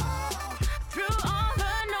 Through all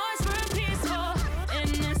the noise, we're peaceful in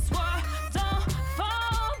this war. Don't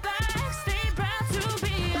fall back, stay proud to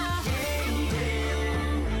be a.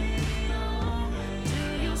 Do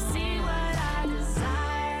you see what I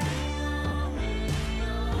desire?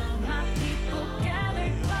 My people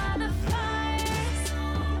gathered by the fires,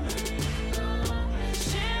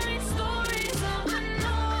 sharing stories of the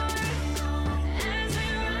north as we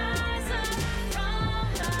rise up from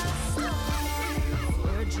the storm.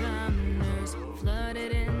 We're drowners,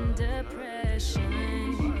 flooded in depression.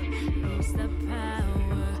 Lose the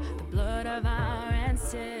power, the blood of our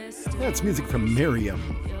ancestors. That's music from Miriam,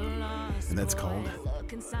 and that's called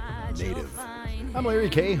Native. I'm Larry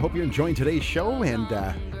K. Hope you're enjoying today's show, and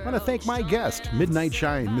I want to thank my guest, Midnight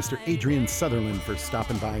Shine, Mr. Adrian Sutherland, for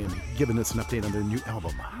stopping by and giving us an update on their new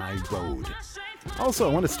album, High Road. Also,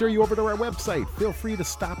 I want to steer you over to our website. Feel free to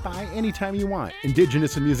stop by anytime you want,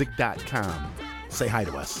 indigenousinmusic.com. Say hi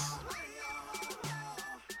to us.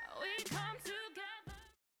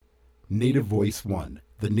 Native Voice One,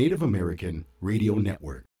 the Native American Radio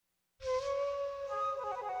Network.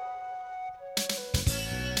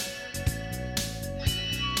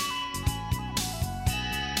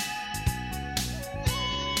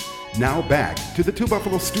 Now back to the Two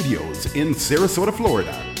Buffalo Studios in Sarasota,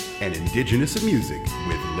 Florida, and Indigenous in Music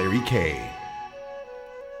with Larry K.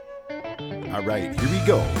 All right, here we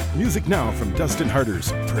go. Music now from Dustin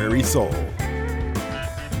Harder's Prairie Soul.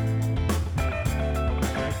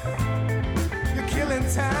 You're killing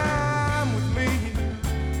time with me.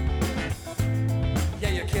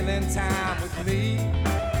 Yeah, you're killing time with me.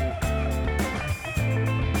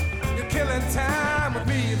 You're killing time with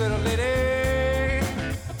me, little lady.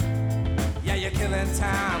 Yeah, you're killing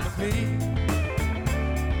time with me.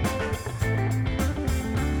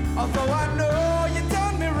 Although I know you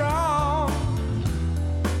done me wrong,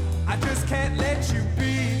 I just can't let you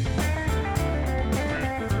be.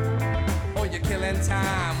 Oh, you're killing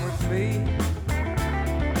time with me.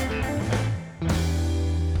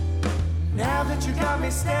 Now that you got me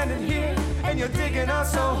standing here and you're digging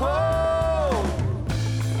us a hole,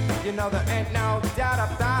 you know there ain't no doubt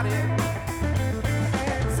about it.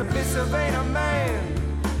 Submissive ain't a man,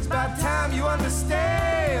 it's about time you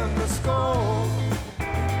understand the score.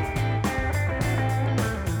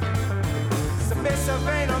 Submissive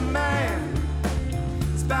ain't a man.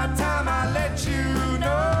 It's about time I let you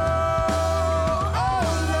know. Oh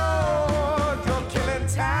Lord, you're killing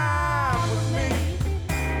time with me.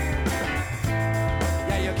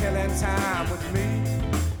 Yeah, you're killing time with me.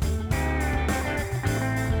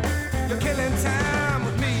 You're killing time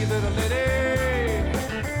with me, little lady.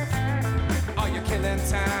 Oh, you're killing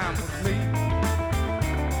time with me.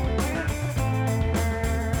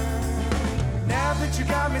 Now that you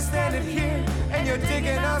got me standing here and you're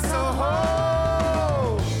digging us a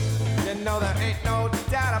hole, you know there ain't no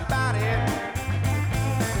doubt about it.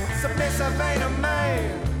 Submissive ain't a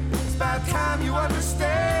man. It's about time you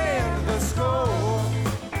understand the score.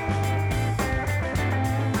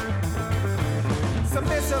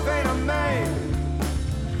 Submissive ain't a man.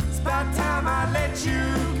 It's about time I let you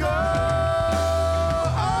go.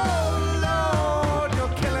 Oh Lord,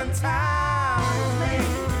 you're killing time with me.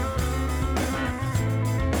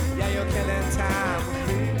 Yeah, you're killing time with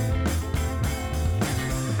me.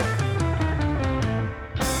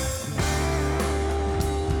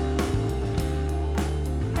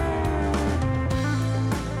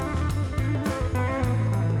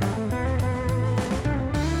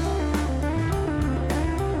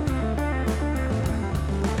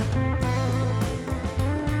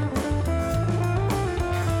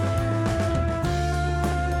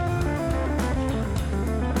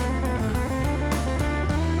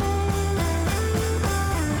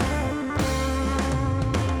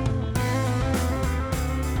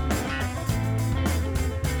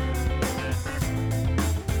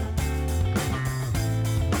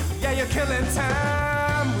 Yeah, you're killing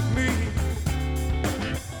time with me.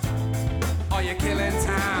 Oh, you're killing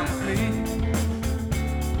time with me.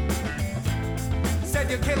 Said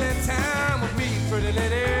you're killing time with me, pretty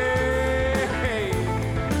lady. Hey.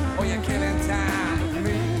 Oh, you're killing time with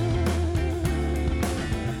me.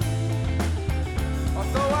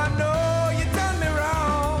 Although I know you done me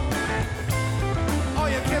wrong. Oh,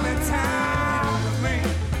 you're killing time with me.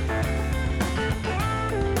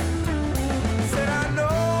 Said I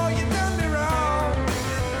know you done me wrong.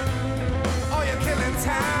 Oh, you're killing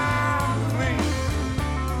time with me.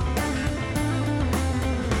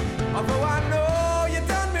 Although I know you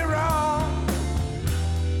done me wrong,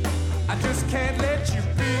 I just can't let you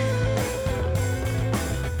be.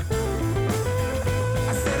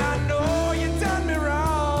 I said I know you done me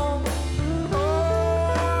wrong.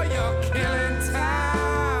 Oh, you're killing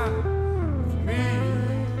time with me.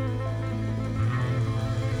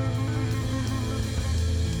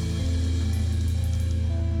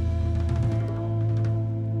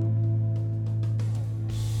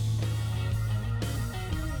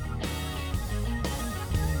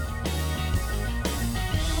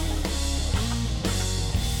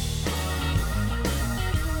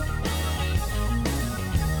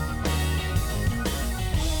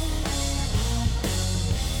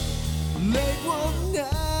 Late one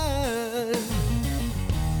night,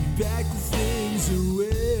 back the things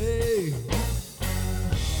away,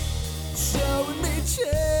 showing me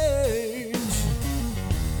change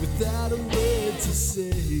without a word to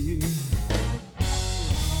say.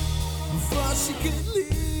 Before she could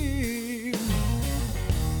leave,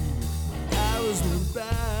 hours went by.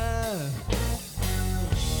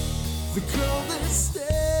 The coldest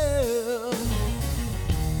stare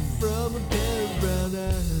from a pair of brown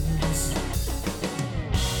eyes.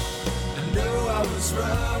 I know I was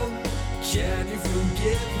wrong. Can you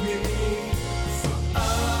forgive me for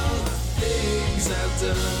all the things I've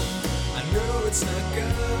done? I know it's not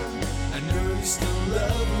good. I know you still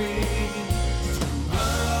love me through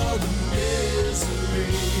all the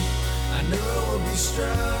misery. I know I'll be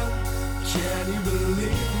strong. Can you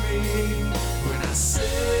believe me when I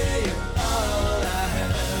say all I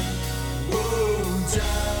have? Oh,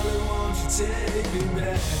 darling, won't you take me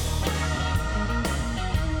back?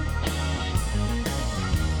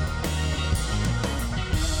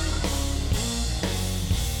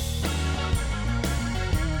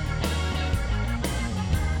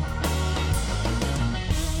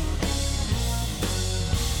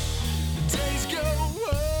 The days go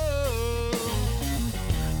on,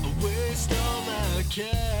 I waste all my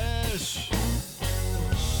cash.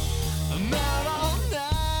 I'm out all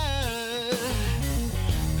night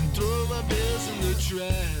and throw my bills in the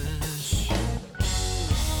trash.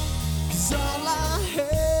 'Cause all I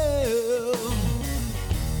have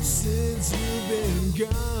since you've been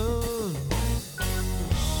gone,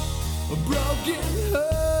 a broken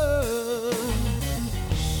heart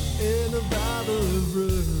in a bottle of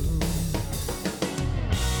rum.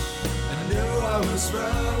 I know I was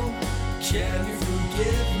wrong. Can you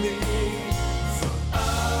forgive me for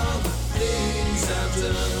all the things I've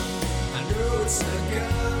done? I know it's not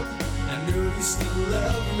gone. I know you still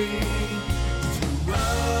love me through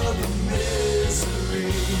all the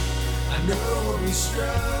misery. I know I'll be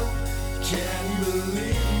strong. Can you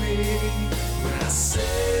believe me when I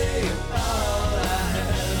say all I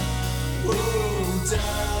have? Oh,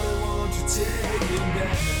 darling, won't you take it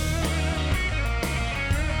back?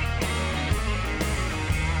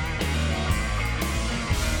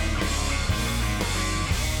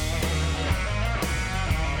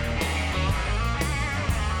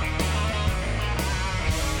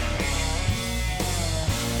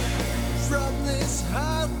 From this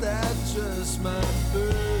heart that just might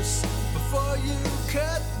burst, before you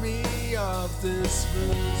cut me off this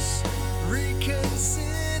verse,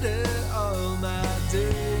 reconsider all my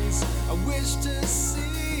days. I wish to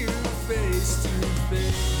see you face to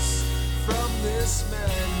face. From this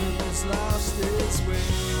man who's lost his way,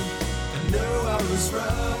 I know I was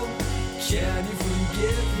wrong. Can you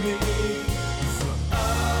forgive me for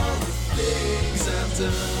all the things I've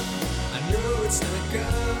done? I know it's not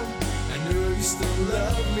gone. I know you still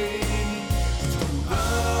love me through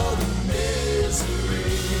all the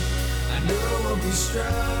misery. I know I'll be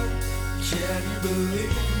strong. Can you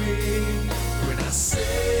believe me when I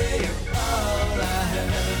say all I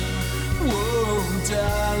have? Whoa,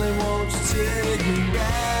 darling, won't you take me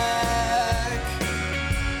back?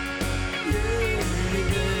 Yeah.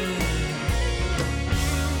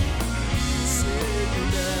 Take me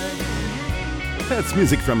back. That's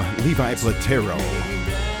music from Levi Platero.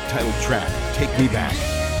 Title track, Take Me Back.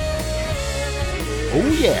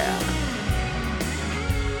 Oh yeah.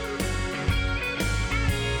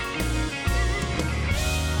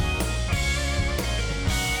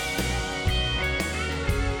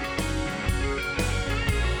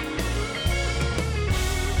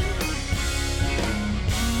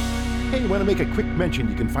 Hey, want to make a quick mention?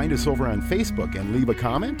 You can find us over on Facebook and leave a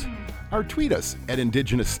comment, or tweet us at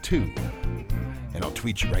Indigenous2, and I'll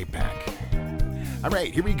tweet you right back. All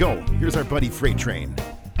right, here we go. Here's our buddy Freight Train.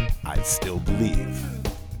 I Still Believe.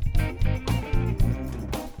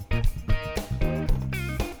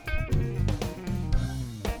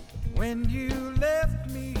 When you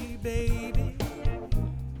left me, baby,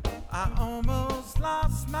 I almost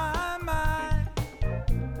lost my mind.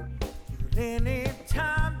 Any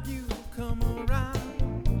time you come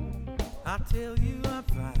around, I tell you I'm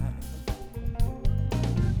fine.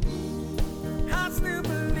 I still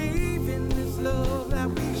believe in this love that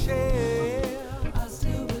we share. I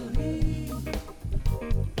still believe.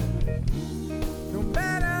 No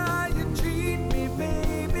matter how you treat me,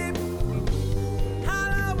 baby,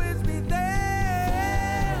 I'll always be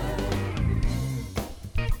there.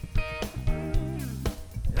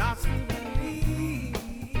 I still believe.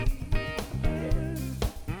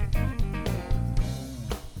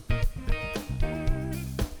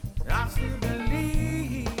 I still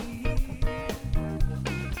believe.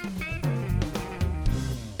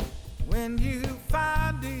 When you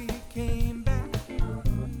finally came back,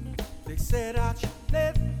 they said I should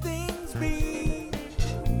let things be.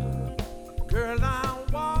 Girl, I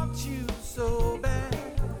want you so bad,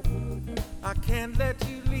 I can't let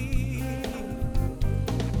you leave.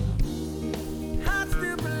 I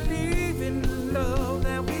still believe in the love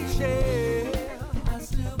that we share. I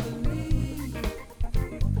still believe.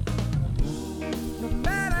 No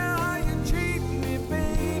matter how you treat me,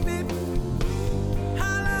 baby,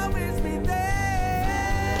 I'll always be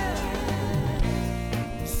there.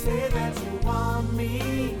 You say that you want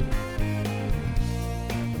me,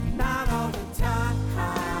 not all the time.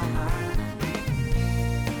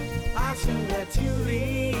 I should let you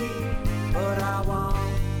leave.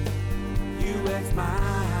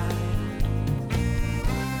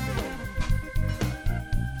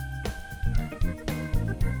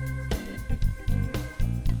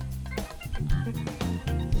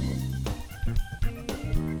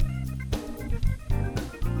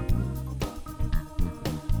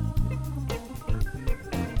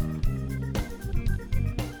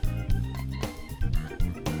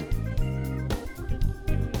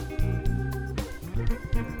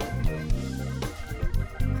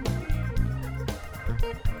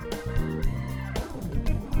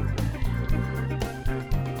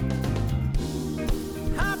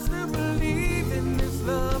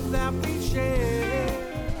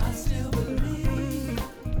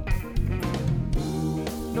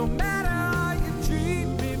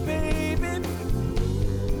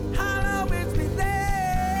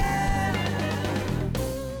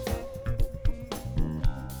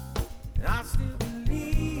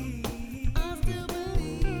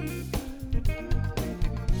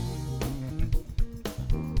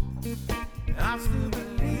 I still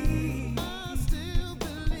believe. I still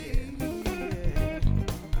believe.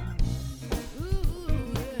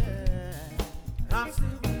 Ooh, yeah. I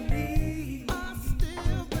still believe. I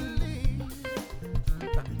still believe.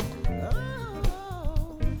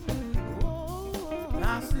 Oh,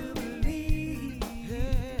 I still believe.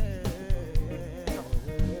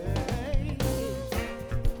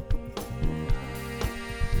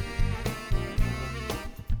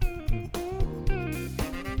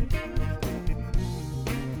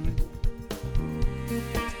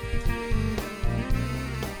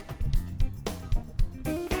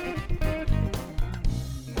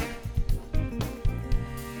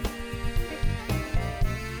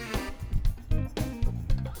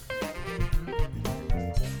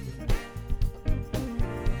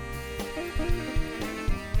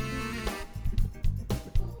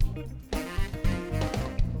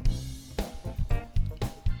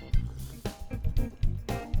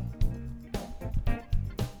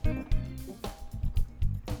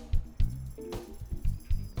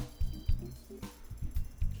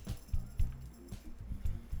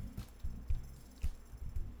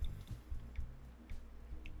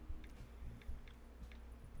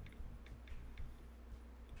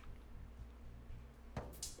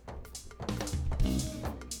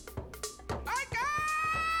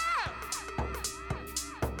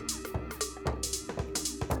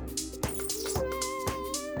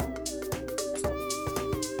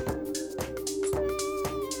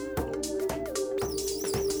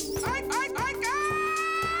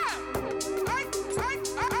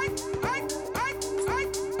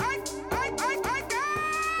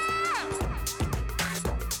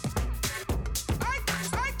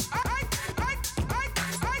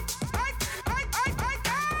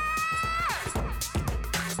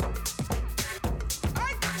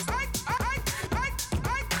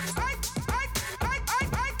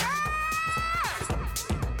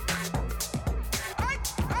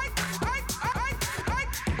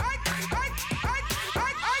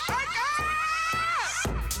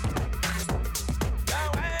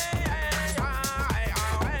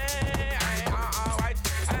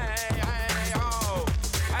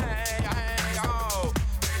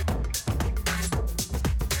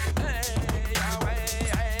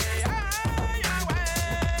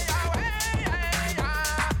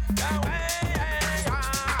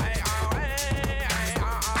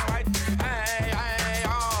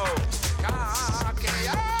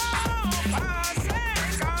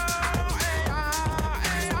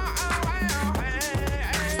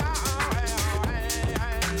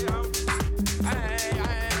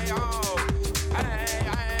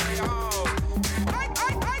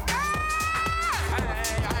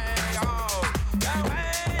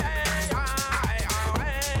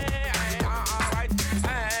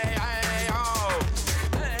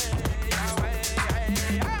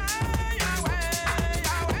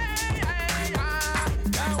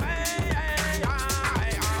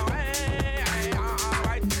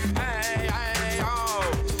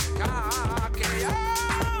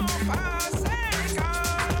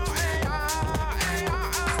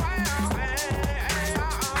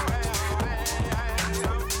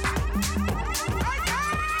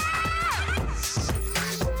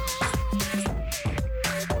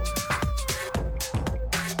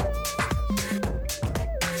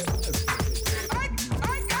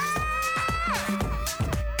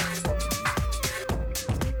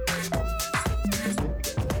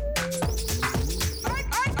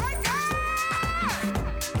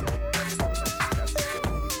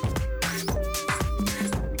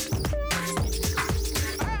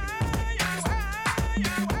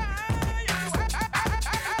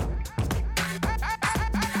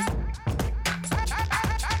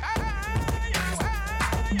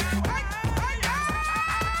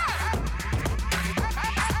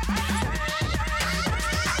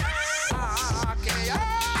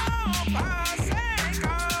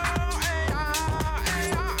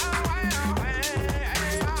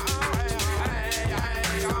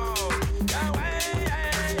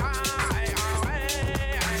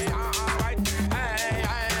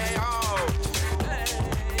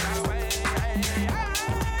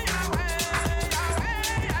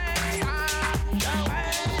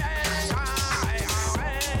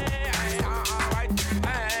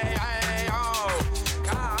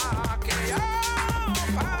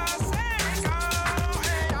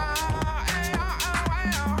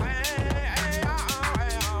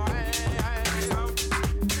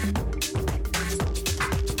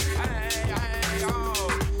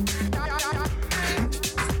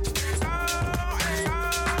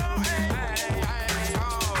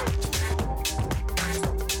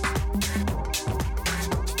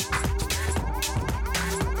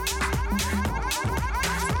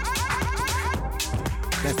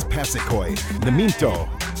 That's Pasikoy, the Minto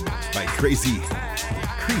by Crazy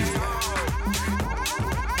Cree.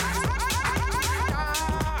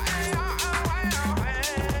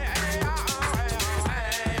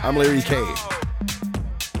 I'm Larry K,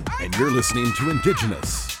 and you're listening to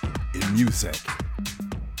Indigenous in Music.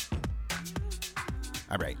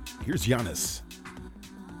 All right, here's Giannis.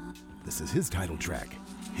 This is his title track,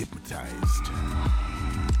 Hypnotized.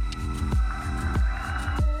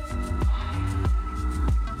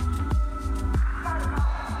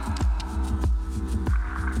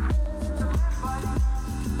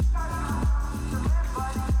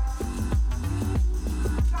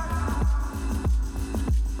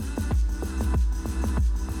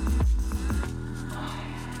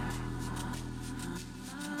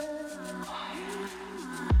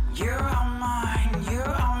 You're all mine, you're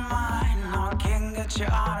all mine. I can't get you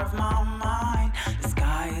out of my mind. The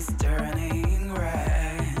sky is turning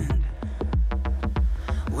red.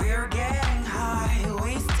 We're getting high,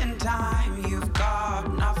 wasting time. You've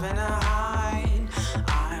got nothing to hide.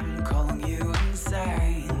 I'm calling you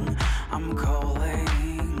insane. I'm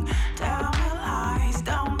calling. Tell me lies,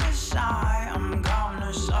 don't be shy. I'm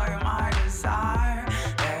gonna show you my desire.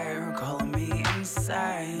 They're calling me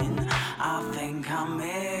insane. I think I'm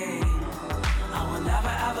in. I will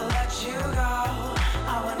never ever let you go.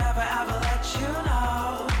 I will never ever let you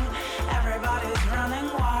know. Everybody's running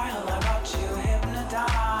wild. I got you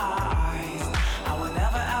hypnotized. I will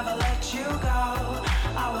never ever let you go.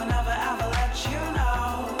 I will never ever let you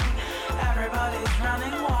know. Everybody's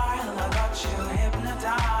running wild. I got you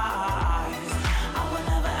hypnotized. I will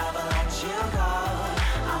never ever let you go.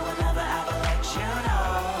 I will never ever let you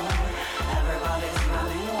know. Everybody's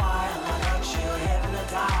running wild. I got you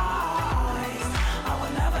hypnotized. I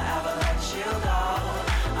will never ever let you go.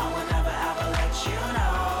 I will never ever let you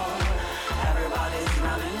know. Everybody's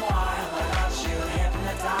running wild. I got you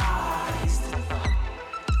hypnotized.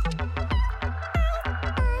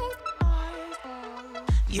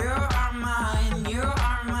 You are mine, you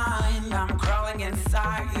are mine. I'm crawling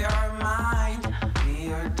inside your mind.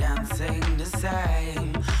 We are dancing the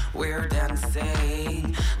same. We're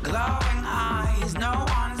dancing. Glowing eyes, no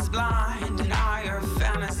one's blind. And now your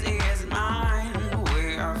fantasy is mine.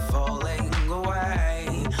 We are falling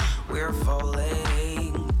away. We're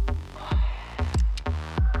falling.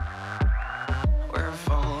 We're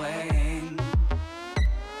falling.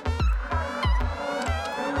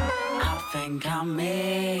 I think I'm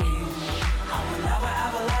in. I will never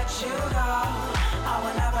ever let you go. I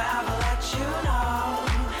will never ever let you know.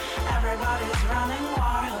 Everybody's running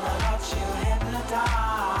wild. I got you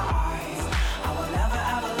hypnotized. I will never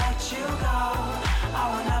ever let you go. I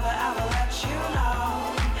will never ever let you know.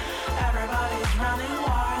 Everybody's running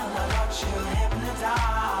wild. I got you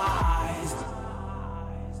hypnotized.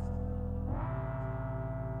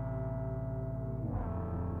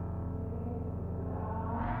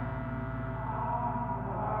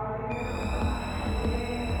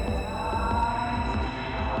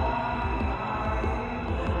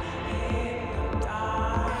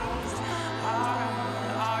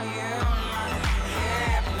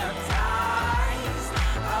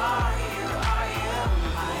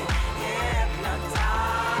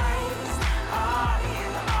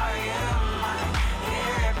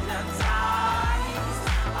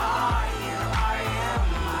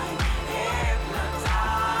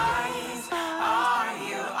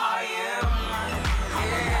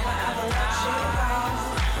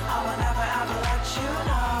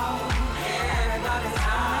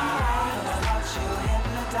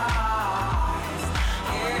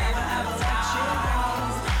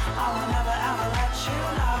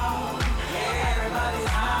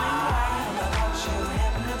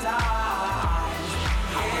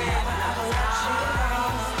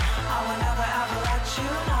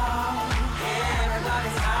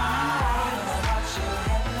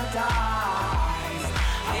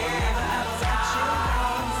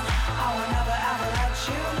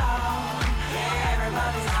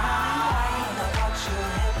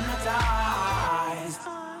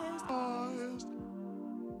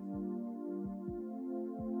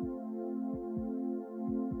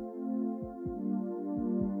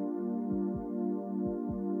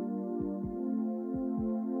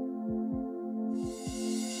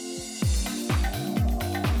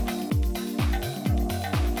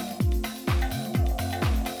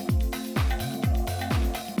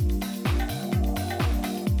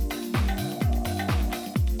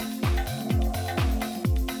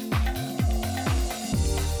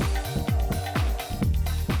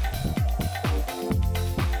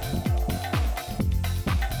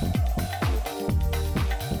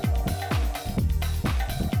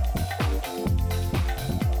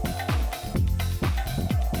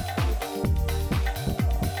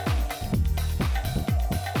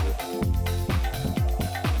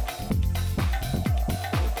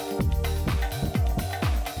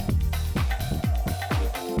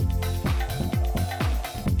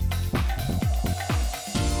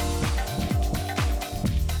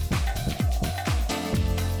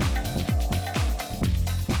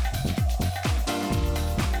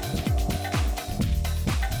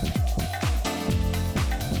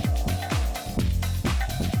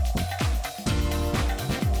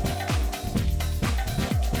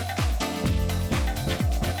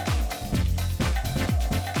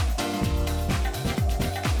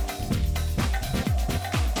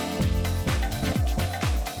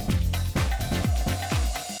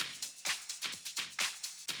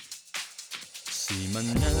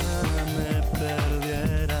 mañana me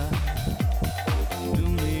perdiera en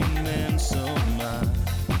un inmenso mar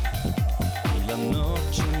y la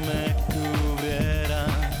noche me cubriera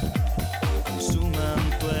con su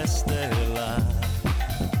manto estelar,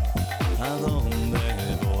 ¿a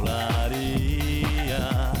dónde volaría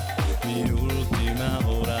mi última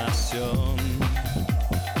oración?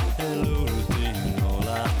 El último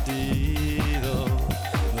latido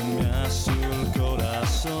de mi azul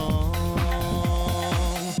corazón.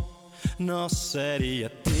 No sería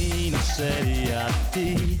ti, no sería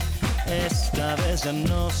ti, esta vez ya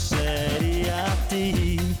no sería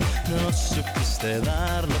ti. No supiste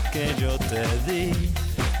dar lo que yo te di,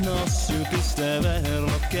 no supiste ver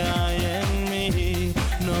lo que hay en mí.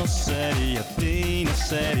 No sería ti, no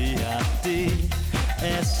sería ti,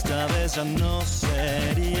 esta vez ya no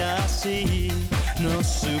sería así. No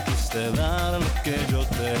supiste dar lo que yo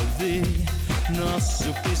te di, no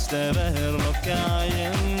supiste ver lo que hay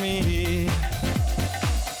en mí.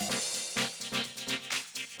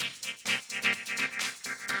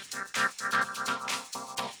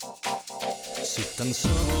 Si tan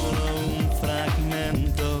solo un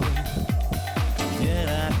fragmento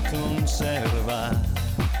pudiera conservar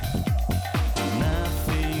una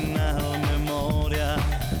final memoria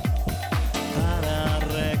para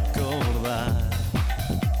recordar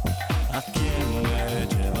a quién me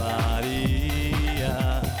llevaría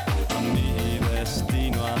a mi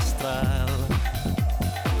destino astral,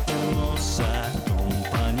 hermosa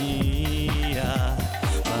compañía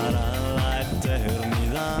para la eternidad.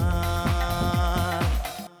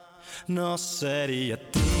 No sería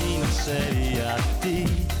ti, no sería ti,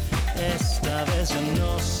 esta vez ya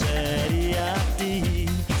no sería ti.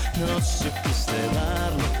 No supiste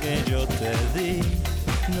dar lo que yo te di,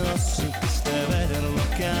 no supiste ver lo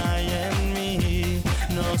que hay en mí.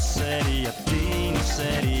 No sería ti, no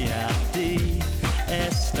sería ti,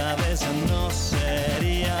 esta vez ya no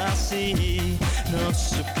sería así. No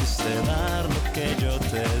supiste dar lo que yo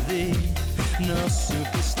te di, no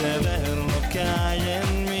supiste ver lo que hay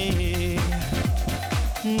en mí.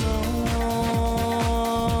 No,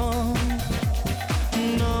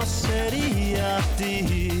 no sería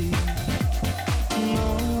ti. No,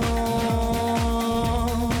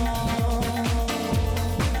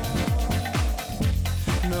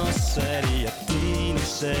 no sería ti, no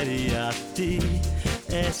sería ti,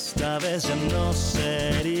 esta vez ya no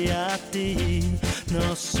sería ti.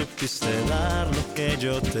 No supiste dar lo que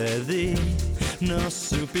yo te di, no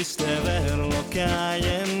supiste ver lo que hay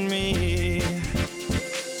en mí.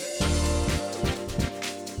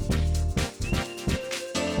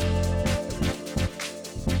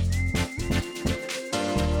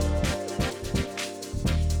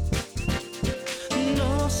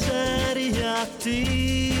 No sería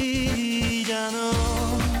ti, ya no.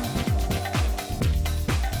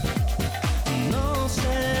 No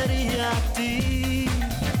sería ti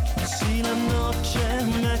si la noche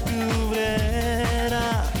me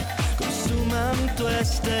cubriera con su manto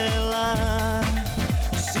estelar.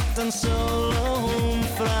 Si tan solo un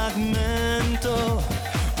fragmento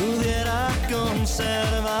pudiera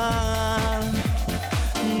conservar.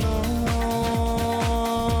 No,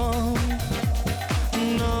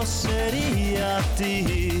 no sería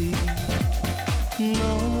ti.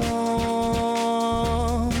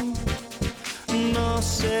 No, no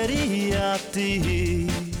sería ti.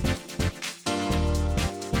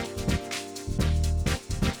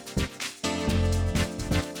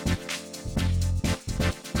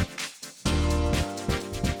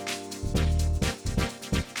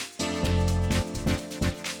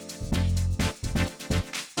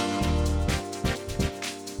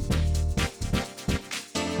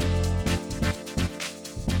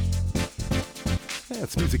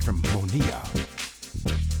 That's music from Monia.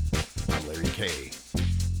 I'm Larry K.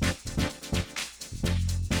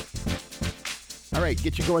 All right,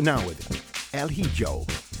 get you going now with El Hijo.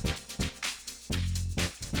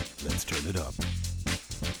 Let's turn it up.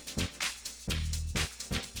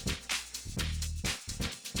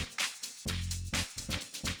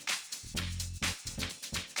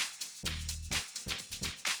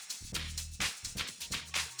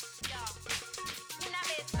 Una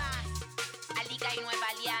vez más, Alica y Nueva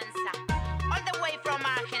Alianza. All the way from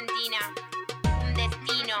Argentina. Un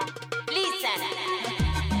destino. Listen.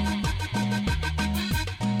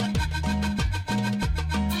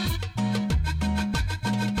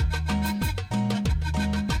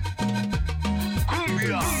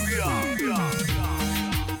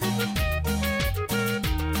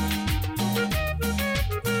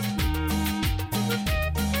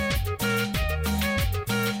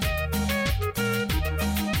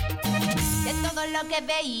 De todo lo que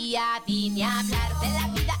veía vine a hablar de la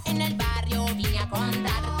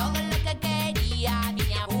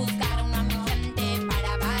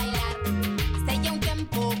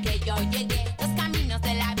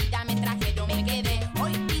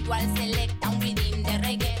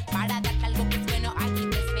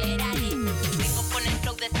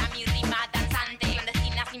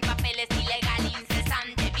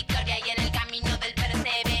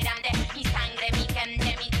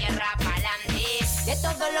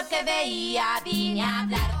veía, vine a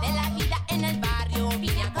hablar de la vida en el barrio,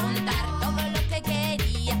 vine a contar todo lo que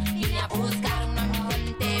quería, vine a buscar una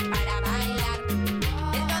gente para bailar.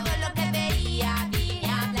 De todo lo que veía, vine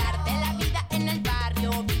a hablar de la vida en el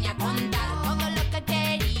barrio, vine a contar todo lo que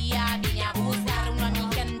quería, vine a buscar una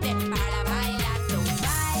gente para bailar. So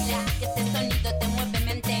baila, que este sonido te mueve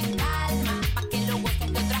mente en calma, pa' que lo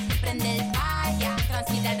goces que otra se prende el falla.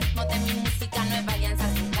 Transmite el ritmo de mi música, Nueva Alianza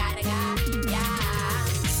su carga. Ya,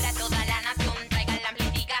 para toda la nación, traigan la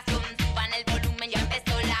amplificación, suban el volumen, ya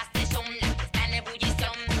empezó la sesión. La que está en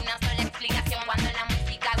ebullición, una sola explicación, cuando la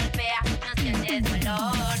música golpea, no sientes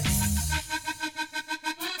dolor.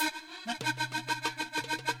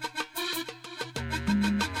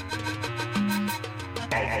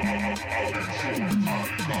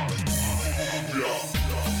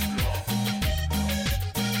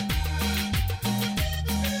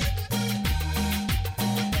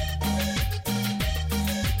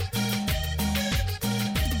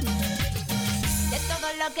 De todo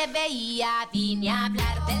lo que veía, vine a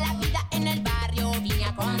hablar de la vida en el barrio, vine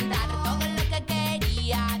a contar todo lo que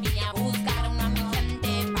quería, vine a buscar una mi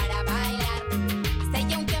gente para bailar. Hace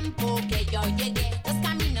ya un tiempo que yo llegué, los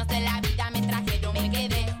caminos de la vida me trajeron, me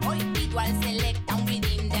quedé. Hoy pido al selecta un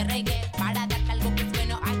rhythm de reggae, para darte algo que es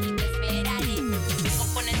bueno, aquí te esperaré. Vengo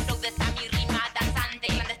con el flow de esta mi rima danzante,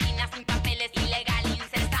 clandestina sin papeles, ilegal,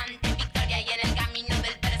 incesante. Victoria y en el camino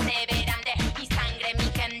del perseverante, mi sangre, mi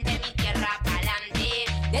gente, mi tierra pa'lante.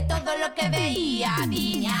 De todo lo que veía,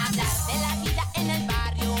 vine a hablar de la vida en el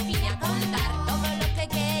barrio, vine a contar todo lo que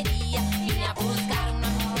quería, vine a buscar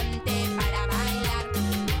una gente para bailar.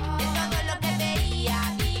 De todo lo que veía,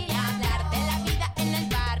 vine a hablar de la vida en el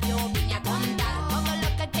barrio, vine a contar todo lo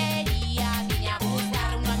que quería, vine a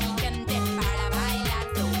buscar una gente para bailar.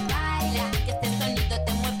 So baila, que este sonido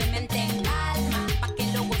te mueve mente en calma, pa' que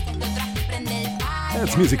lo goces que otra se prende el falla.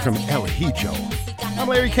 That's music from El Hijo. I'm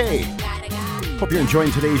Larry K. Hope you're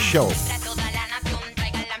enjoying today's show.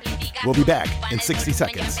 We'll be back in 60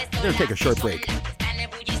 seconds. We're going to take a short break.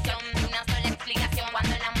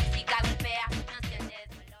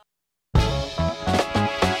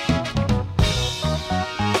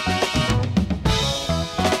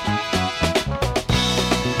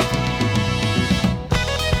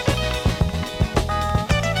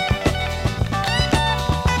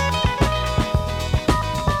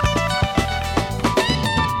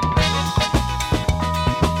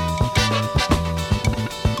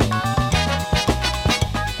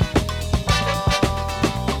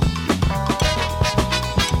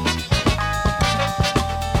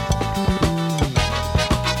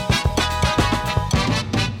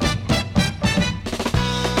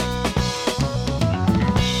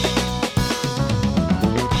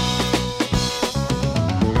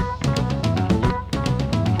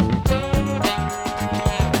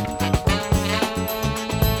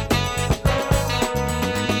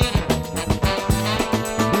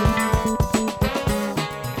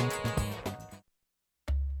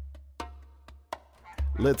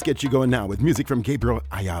 Let's get you going now with music from Gabriel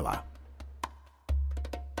Ayala.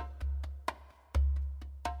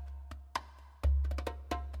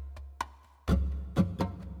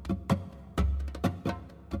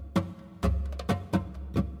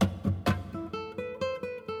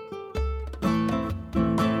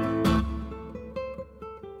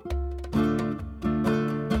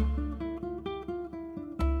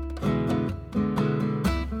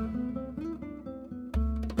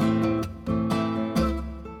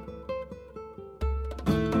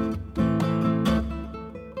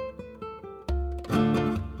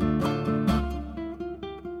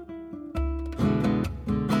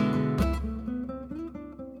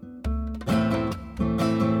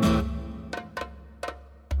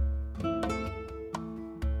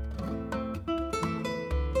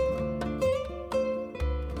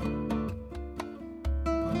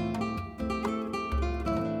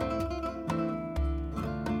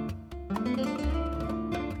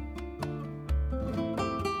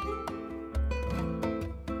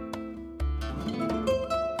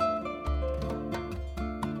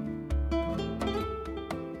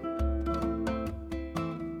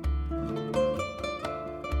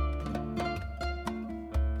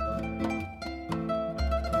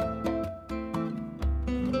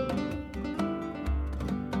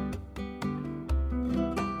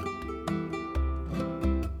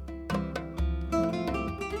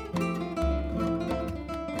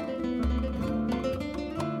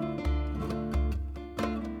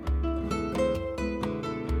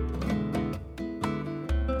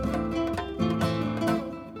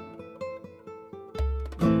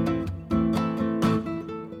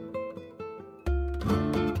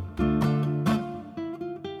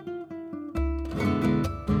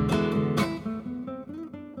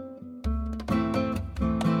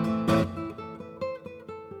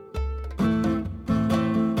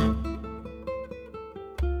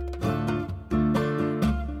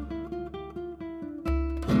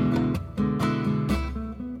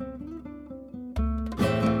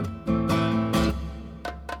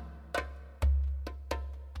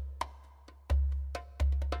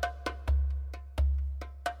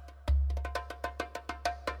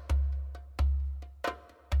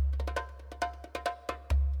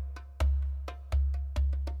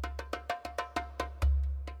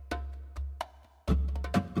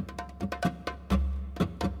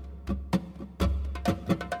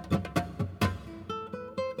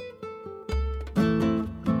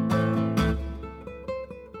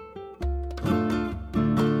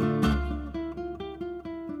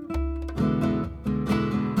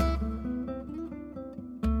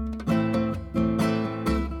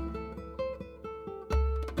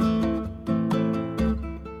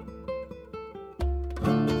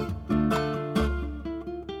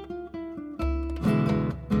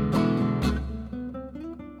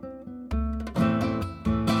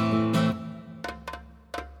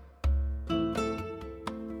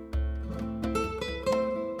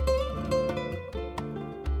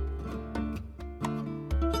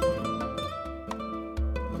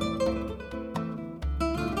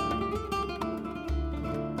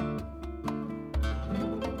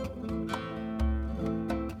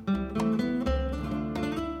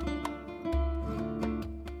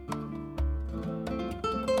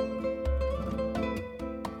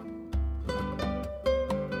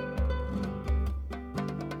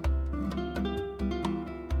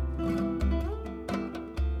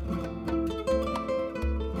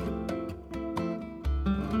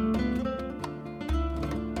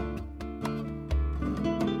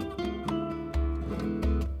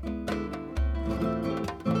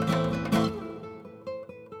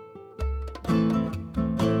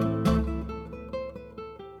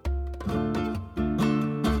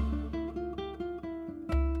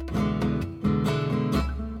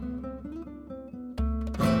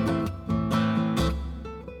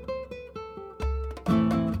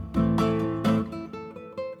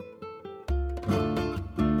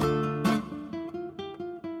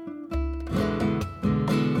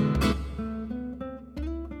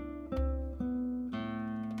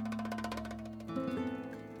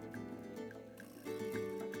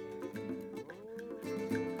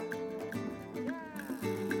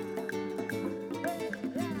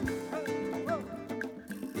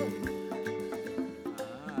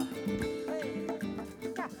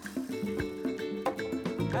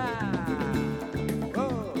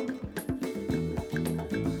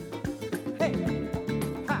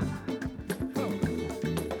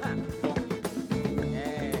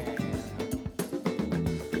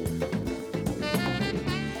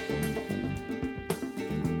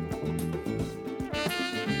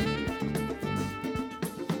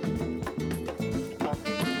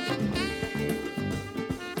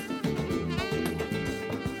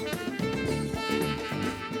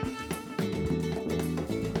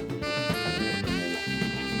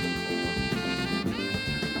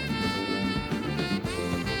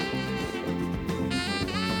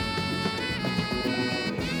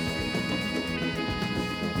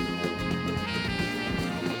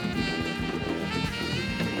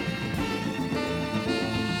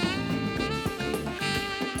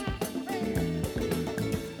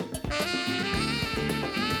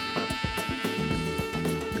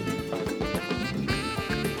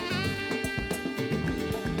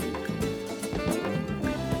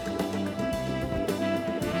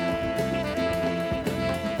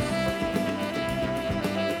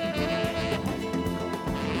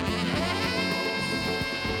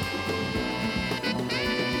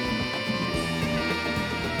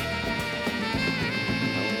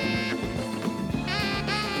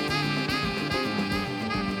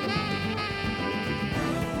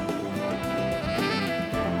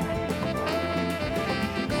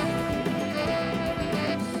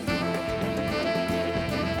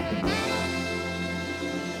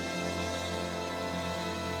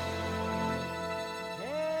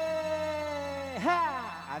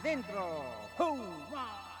 Adentro.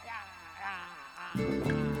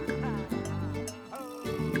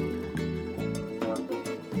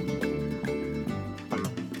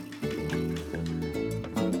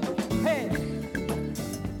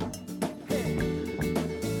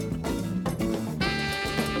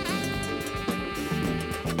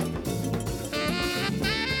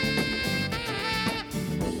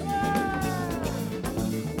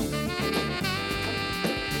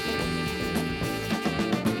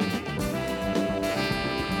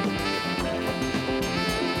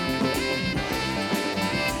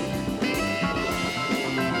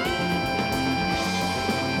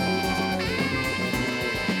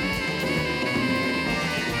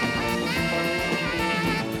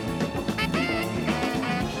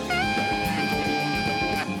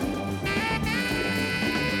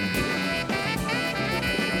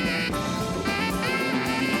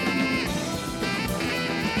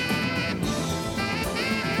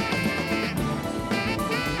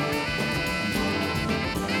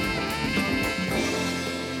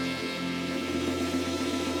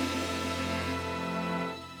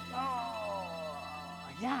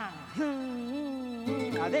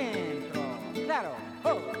 Adentro. Claro.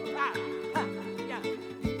 Ya.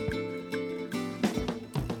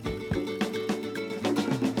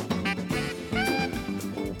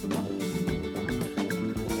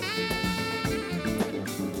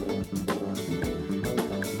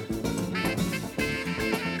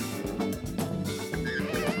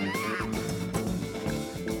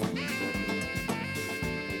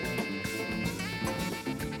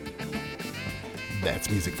 That's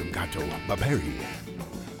music from Gato Baberi.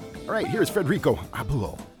 All right, here's Federico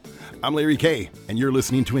Abulo. I'm Larry K, and you're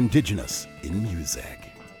listening to Indigenous in Music.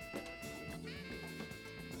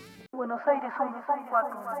 Buenos Aires, Buenos Aires,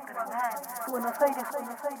 Buenos Aires, Buenos Aires,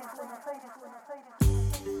 Buenos Aires, Buenos Aires.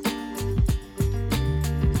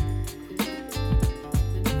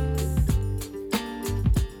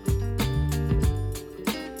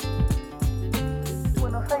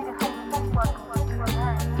 Buenos Aires,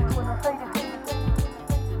 Buenos Aires.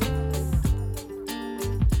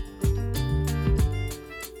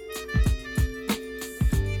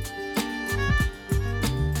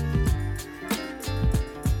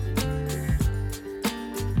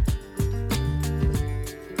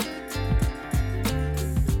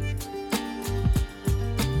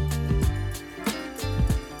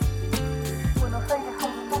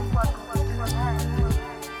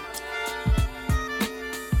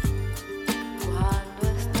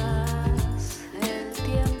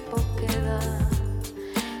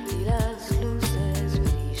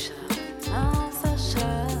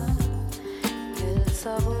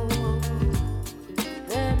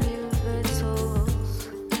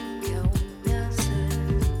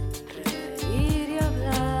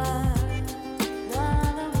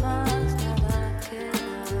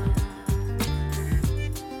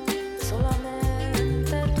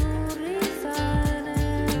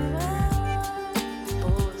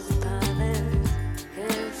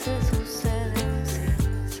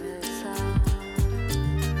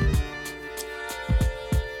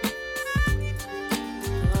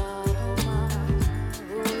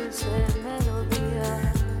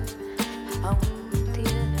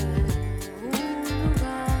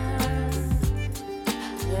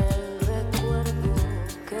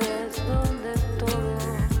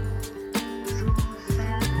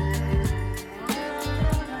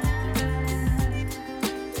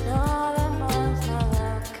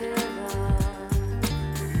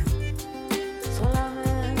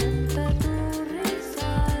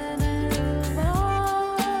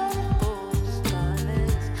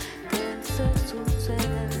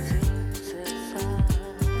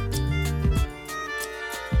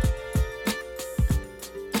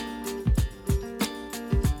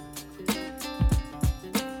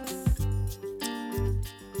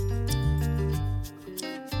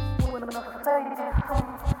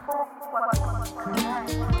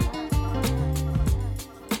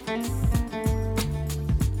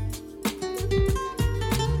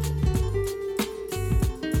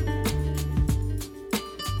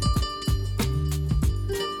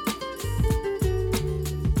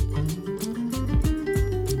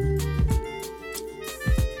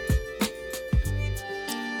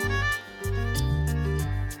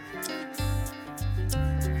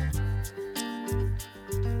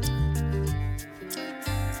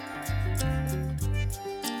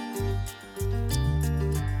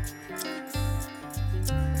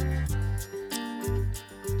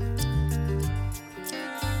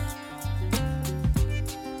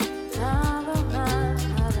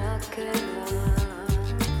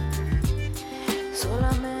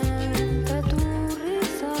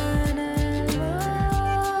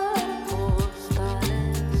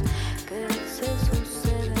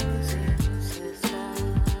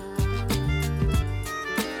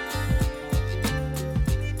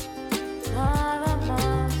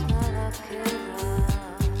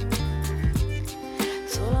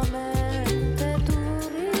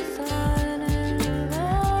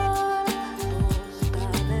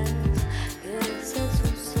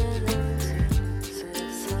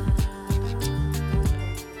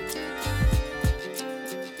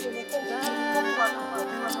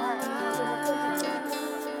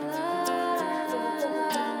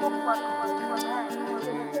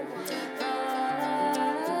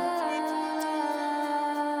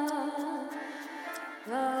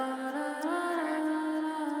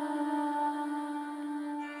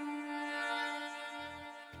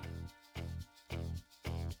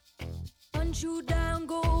 Hunt you down,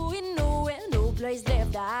 going nowhere, no place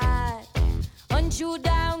left to hide. Hunt you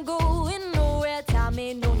down, going nowhere, time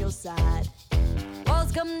ain't on your side.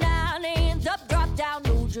 Walls come down, hands up, drop down,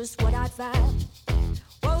 know just what I'd find.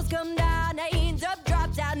 Walls come down, hands up,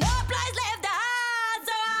 drop down, no place left to hide.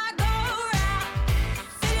 So I go around,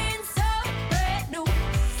 feeling so brand new.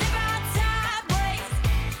 Slip out sideways,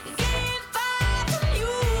 getting far from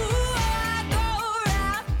you. I go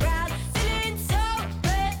round, feeling so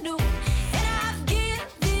brand new. And I've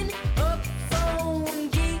given up on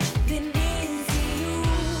giving in to you.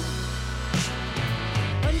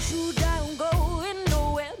 Hunt you down, going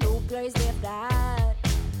nowhere, no place left to hide.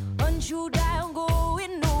 Hunt you down,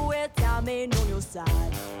 going nowhere, time ain't on your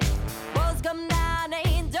side. Walls come down,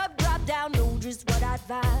 hands up, drop down, know just what I'd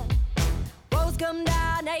find. Walls come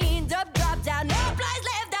down, hands up, drop down, no place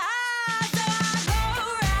left to hide. So I go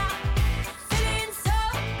around, feeling so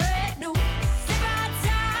brand new. Slip out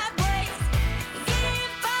sideways,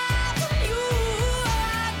 getting far from you.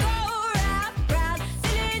 I go round,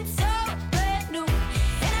 feeling so brand new.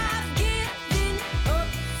 And I've given up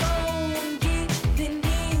on giving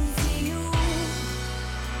in to you.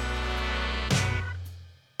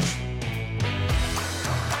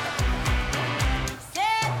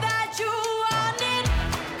 Said that you wanted,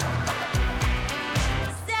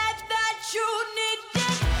 said that you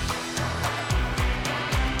needed,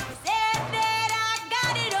 said that I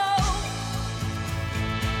got it all.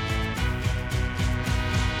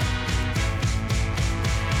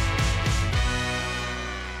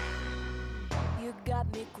 You got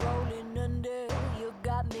me crawling under, you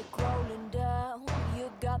got me crawling down, you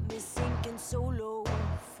got me sinking so low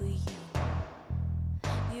for you.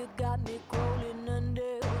 You got me crawling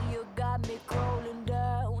under, you got me crawling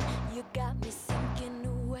down, you got me sinking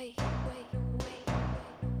away.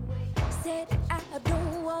 Said I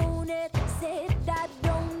don't want it, said I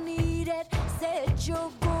don't need it, said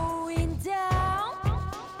you're going down.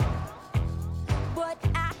 But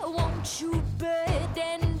I want you bad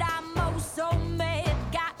and I'm oh so mad,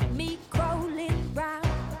 got me crawling round.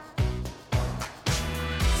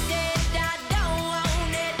 Said I don't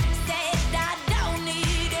want it, said I don't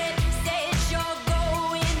need it, said you're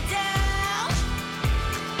going down.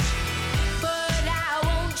 But I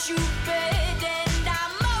want you bad and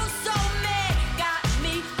I'm oh so mad, got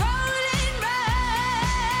me crawling round.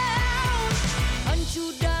 Hunt you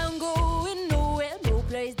down, going nowhere, no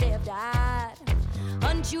place left to hide.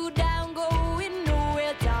 Hunt you down, going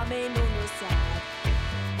nowhere, time ain't on your side.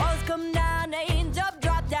 Walls come down, hands up,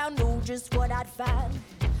 drop down, know just what I'd find.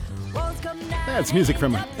 Walls come down. That's music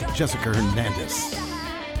from Jessica Hernandez.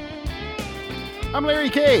 I'm Larry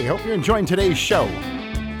K. Hope you're enjoying today's show.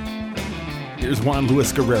 Here's Juan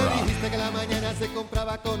Luis Guerrero. Dijiste que la mañana se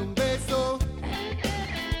compraba con un beso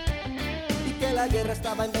y que la guerra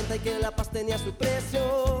estaba en venta y que la paz tenía su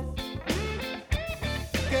precio.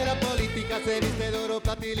 Que la política se viste de oro,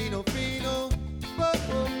 platilino fino.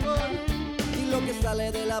 Y lo que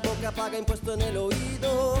sale de la boca paga impuesto en el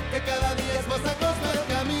oído. Que cada día es más angosto el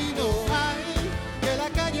camino. Ay, que la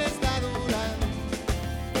calle está dura.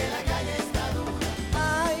 Que la calle está dura.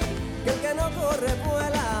 Ay, que el que no corre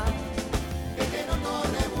vuela. Que el que no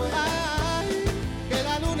corre vuela. Ay, que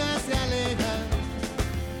la luna se aleja.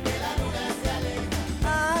 Que la luna se aleja.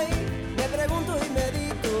 Ay, me pregunto y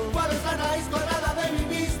medito. ¿Cuál es la raíz cuadrada de mí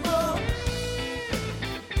mismo?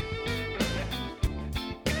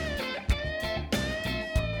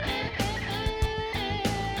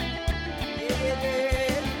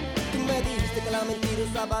 Tú me dijiste que la mentira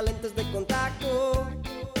usaba lentes de contacto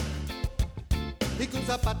y que un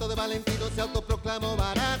zapato de Valentino se autoproclamó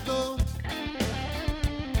barato.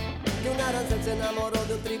 Que un arancel se enamoró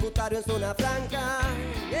de un tributario en zona franca.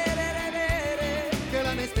 Que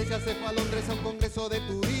la anestesia se fue a Londres a un congreso de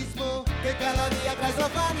turismo. Que cada día trae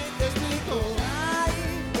sofá y te explico. Ay,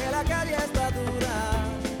 que la calle está dura.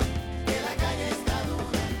 Que la calle está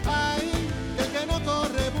dura. Ay, que el que no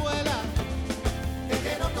corre vuela. Que el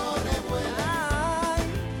que no corre vuela. Ay,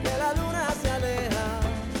 que la luna se aleja.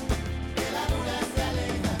 Que la luna se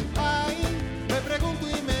aleja. Ay, me pregunto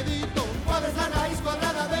y medito. ¿Cuál es la raíz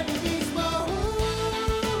cuadrada de mí mismo?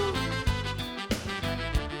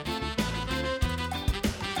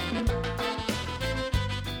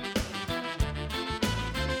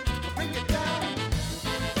 Bring it down.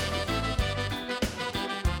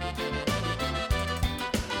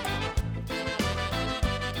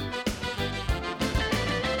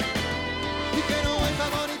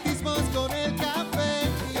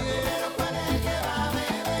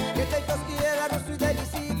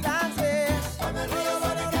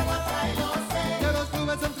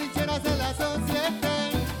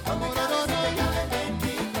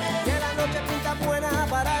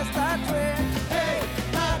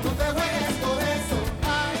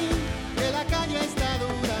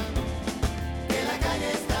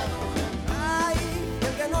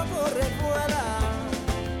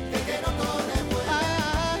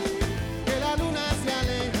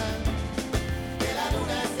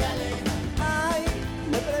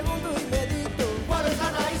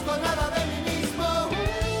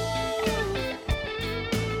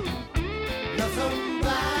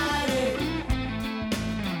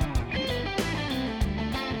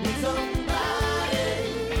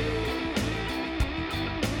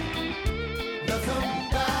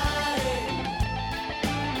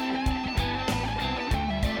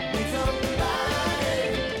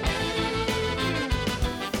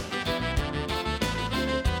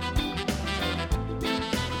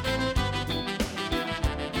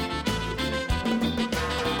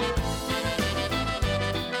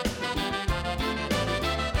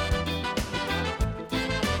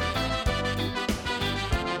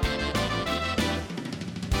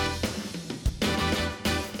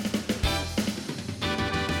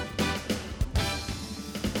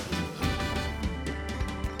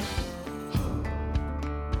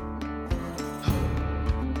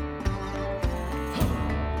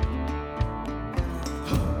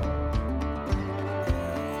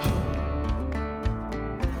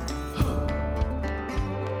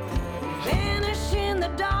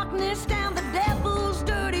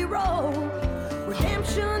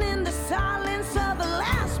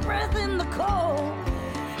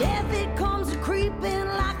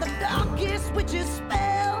 catch his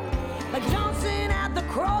spell. Like Johnson at the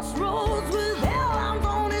crossroads with hellhounds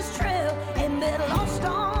on his trail. And they're lost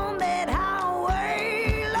on that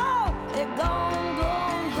highway. Lord, they're gone,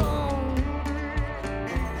 gone, gone.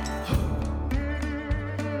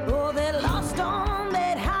 Oh, they're lost on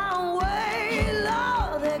that highway.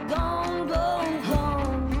 Lord, they're gone, gone,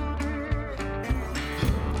 gone.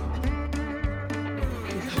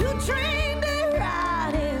 Blue train they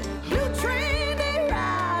riding, blue train they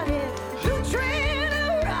riding, blue train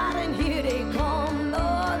they riding, here they come,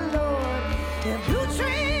 Lord, Lord. Yeah, blue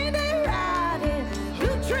train they riding,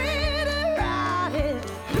 blue train they riding,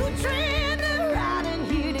 blue train they riding,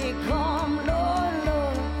 here they come, Lord,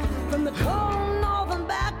 Lord. From the cold northern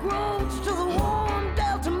back roads to the warm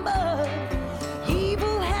Delta mud,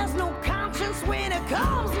 evil has no conscience when it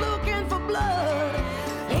comes looking for blood.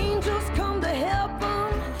 Angels come to help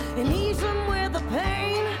them and ease them with the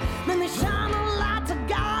pain. Then they shine a light to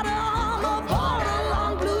guide them aboard a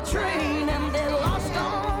long blue train. And they're lost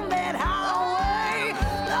on that highway.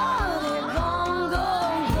 Lord, they're gone,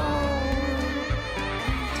 gone, gone.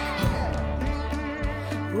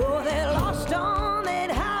 Oh, they're lost on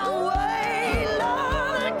that highway.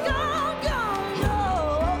 Lord, they're gone, gone,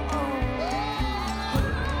 gone.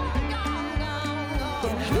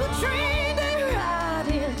 Blue train they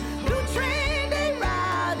riding, blue train they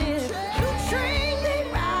riding, blue train they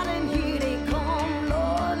riding, here they come,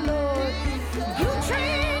 Lord, Lord. Blue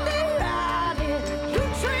train they riding, blue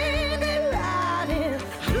train they riding,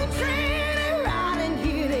 blue train they riding,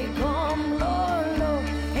 here they come, Lord, Lord.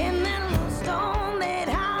 And they're lost on that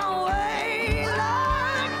highway,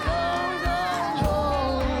 Lord, gone, gone,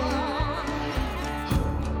 gone.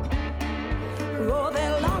 Oh,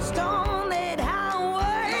 they're lost on that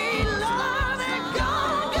highway, Lord, they're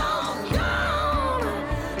gone, gone, gone.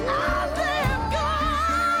 Ah, they're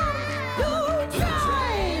gone. Blue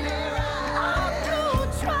train, ah, blue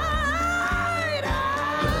train,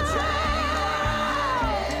 ah, blue train.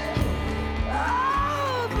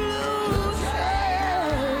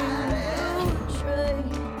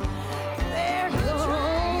 They're gone, they're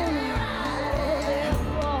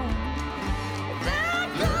gone.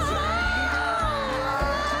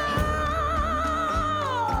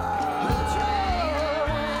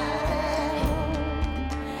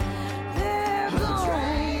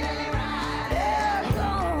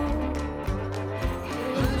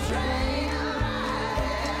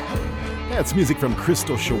 That's music from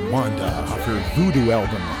Crystal Shawanda off her Voodoo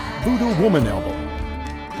album, Voodoo Woman album.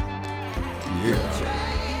 Yeah.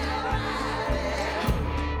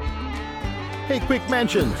 Hey, quick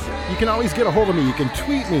mention. You can always get a hold of me. You can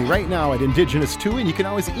tweet me right now at Indigenous2, and you can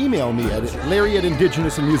always email me at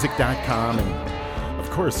larry@indigenousinmusic.com. And, of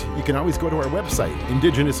course, you can always go to our website,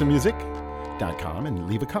 indigenousinmusic.com, and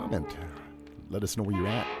leave a comment. Let us know where you're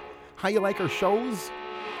at. How you like our shows?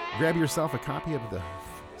 Grab yourself a copy of the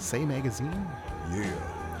Say magazine. Yeah.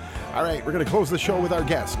 All right, we're going to close the show with our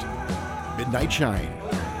guest, Midnight Shine.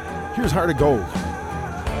 Here's Heart of Gold.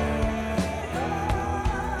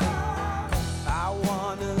 I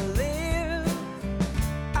wanna live,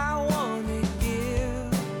 I wanna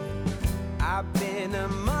give. I've been a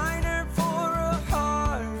miner for a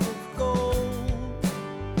heart of gold.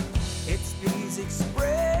 It's these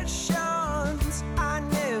expressions I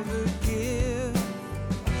never give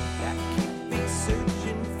that keep me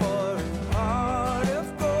searching for a heart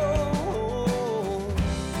of gold.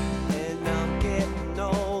 And I'm getting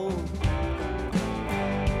old.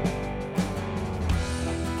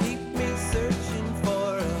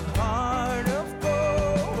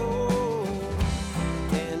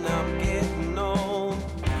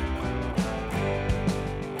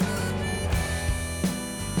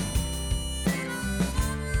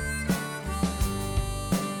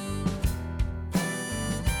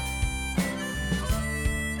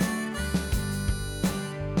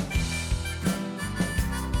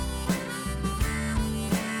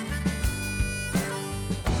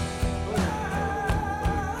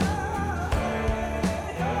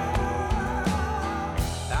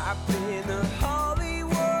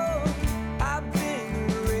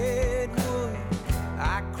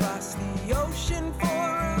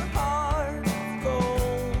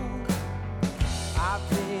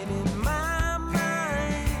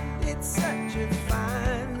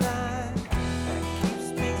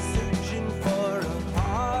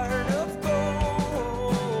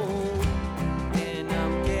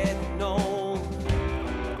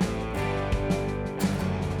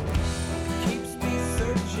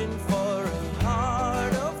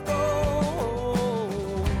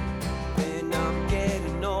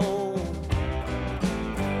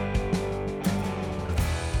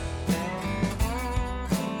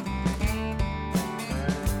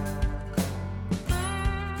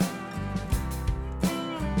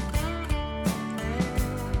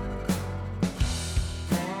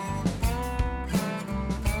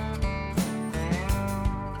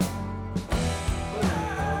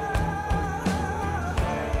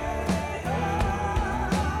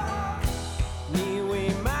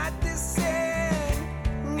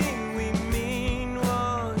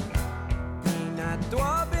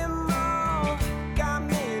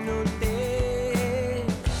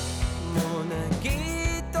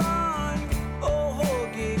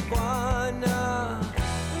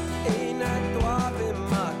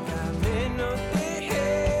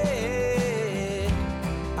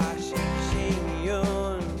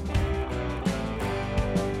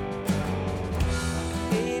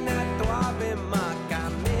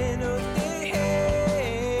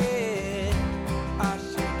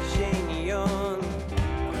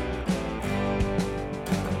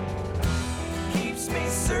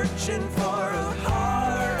 searching for a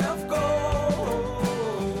heart of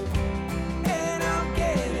gold, and I'm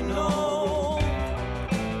getting old.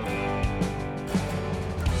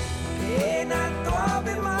 En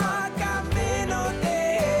attuavi ma cammino te,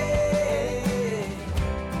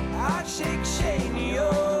 I shake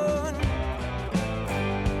Shanion.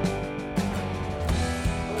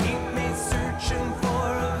 Keep me searching for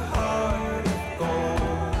a heart of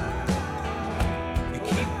gold. You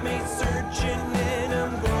keep me searching and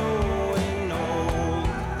I'm growing old.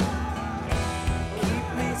 Keep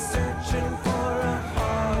me searching for a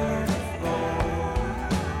heart of gold.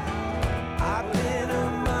 I've been a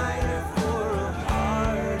miner for a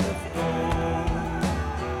heart of gold.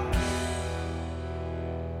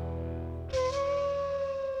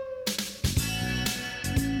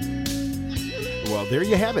 Well, there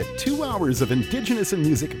you have it. 2 hours of Indigenous in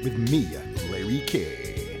Music with me, Larry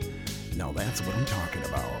K. Now that's what I'm talking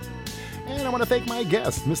about. And I want to thank my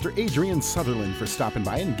guest, Mr. Adrian Sutherland, for stopping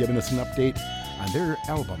by and giving us an update on their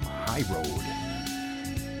album, High Road.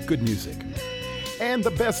 Good music. And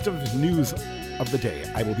the best of news of the day.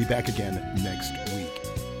 I will be back again next week.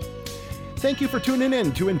 Thank you for tuning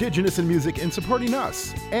in to Indigenous in Music and supporting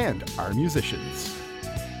us and our musicians.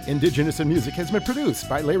 Indigenous in Music has been produced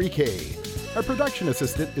by Larry K. Our production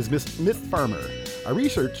assistant is Miss Myth Farmer. Our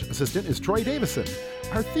research assistant is Troy Davison.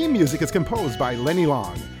 Our theme music is composed by Lenny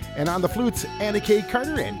Long. And on the flutes, Anna K.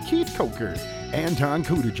 Carter and Keith Coker. Anton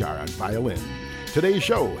Kudujar on violin. Today's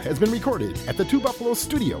show has been recorded at the Two Buffalo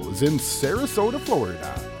Studios in Sarasota,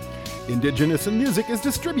 Florida. Indigenous in Music is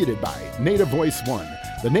distributed by Native Voice One,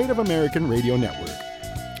 the Native American Radio Network,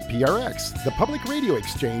 PRX, the Public Radio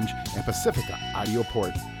Exchange, and Pacifica Audio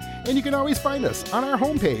Port. And you can always find us on our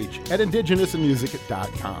homepage at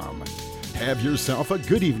indigenousinmusic.com. Have yourself a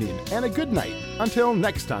good evening and a good night. Until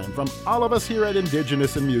next time, from all of us here at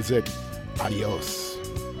Indigenous in Music, adios.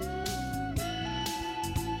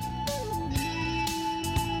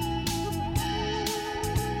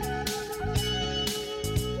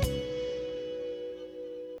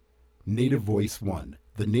 Native Voice One,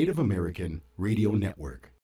 the Native American Radio Network.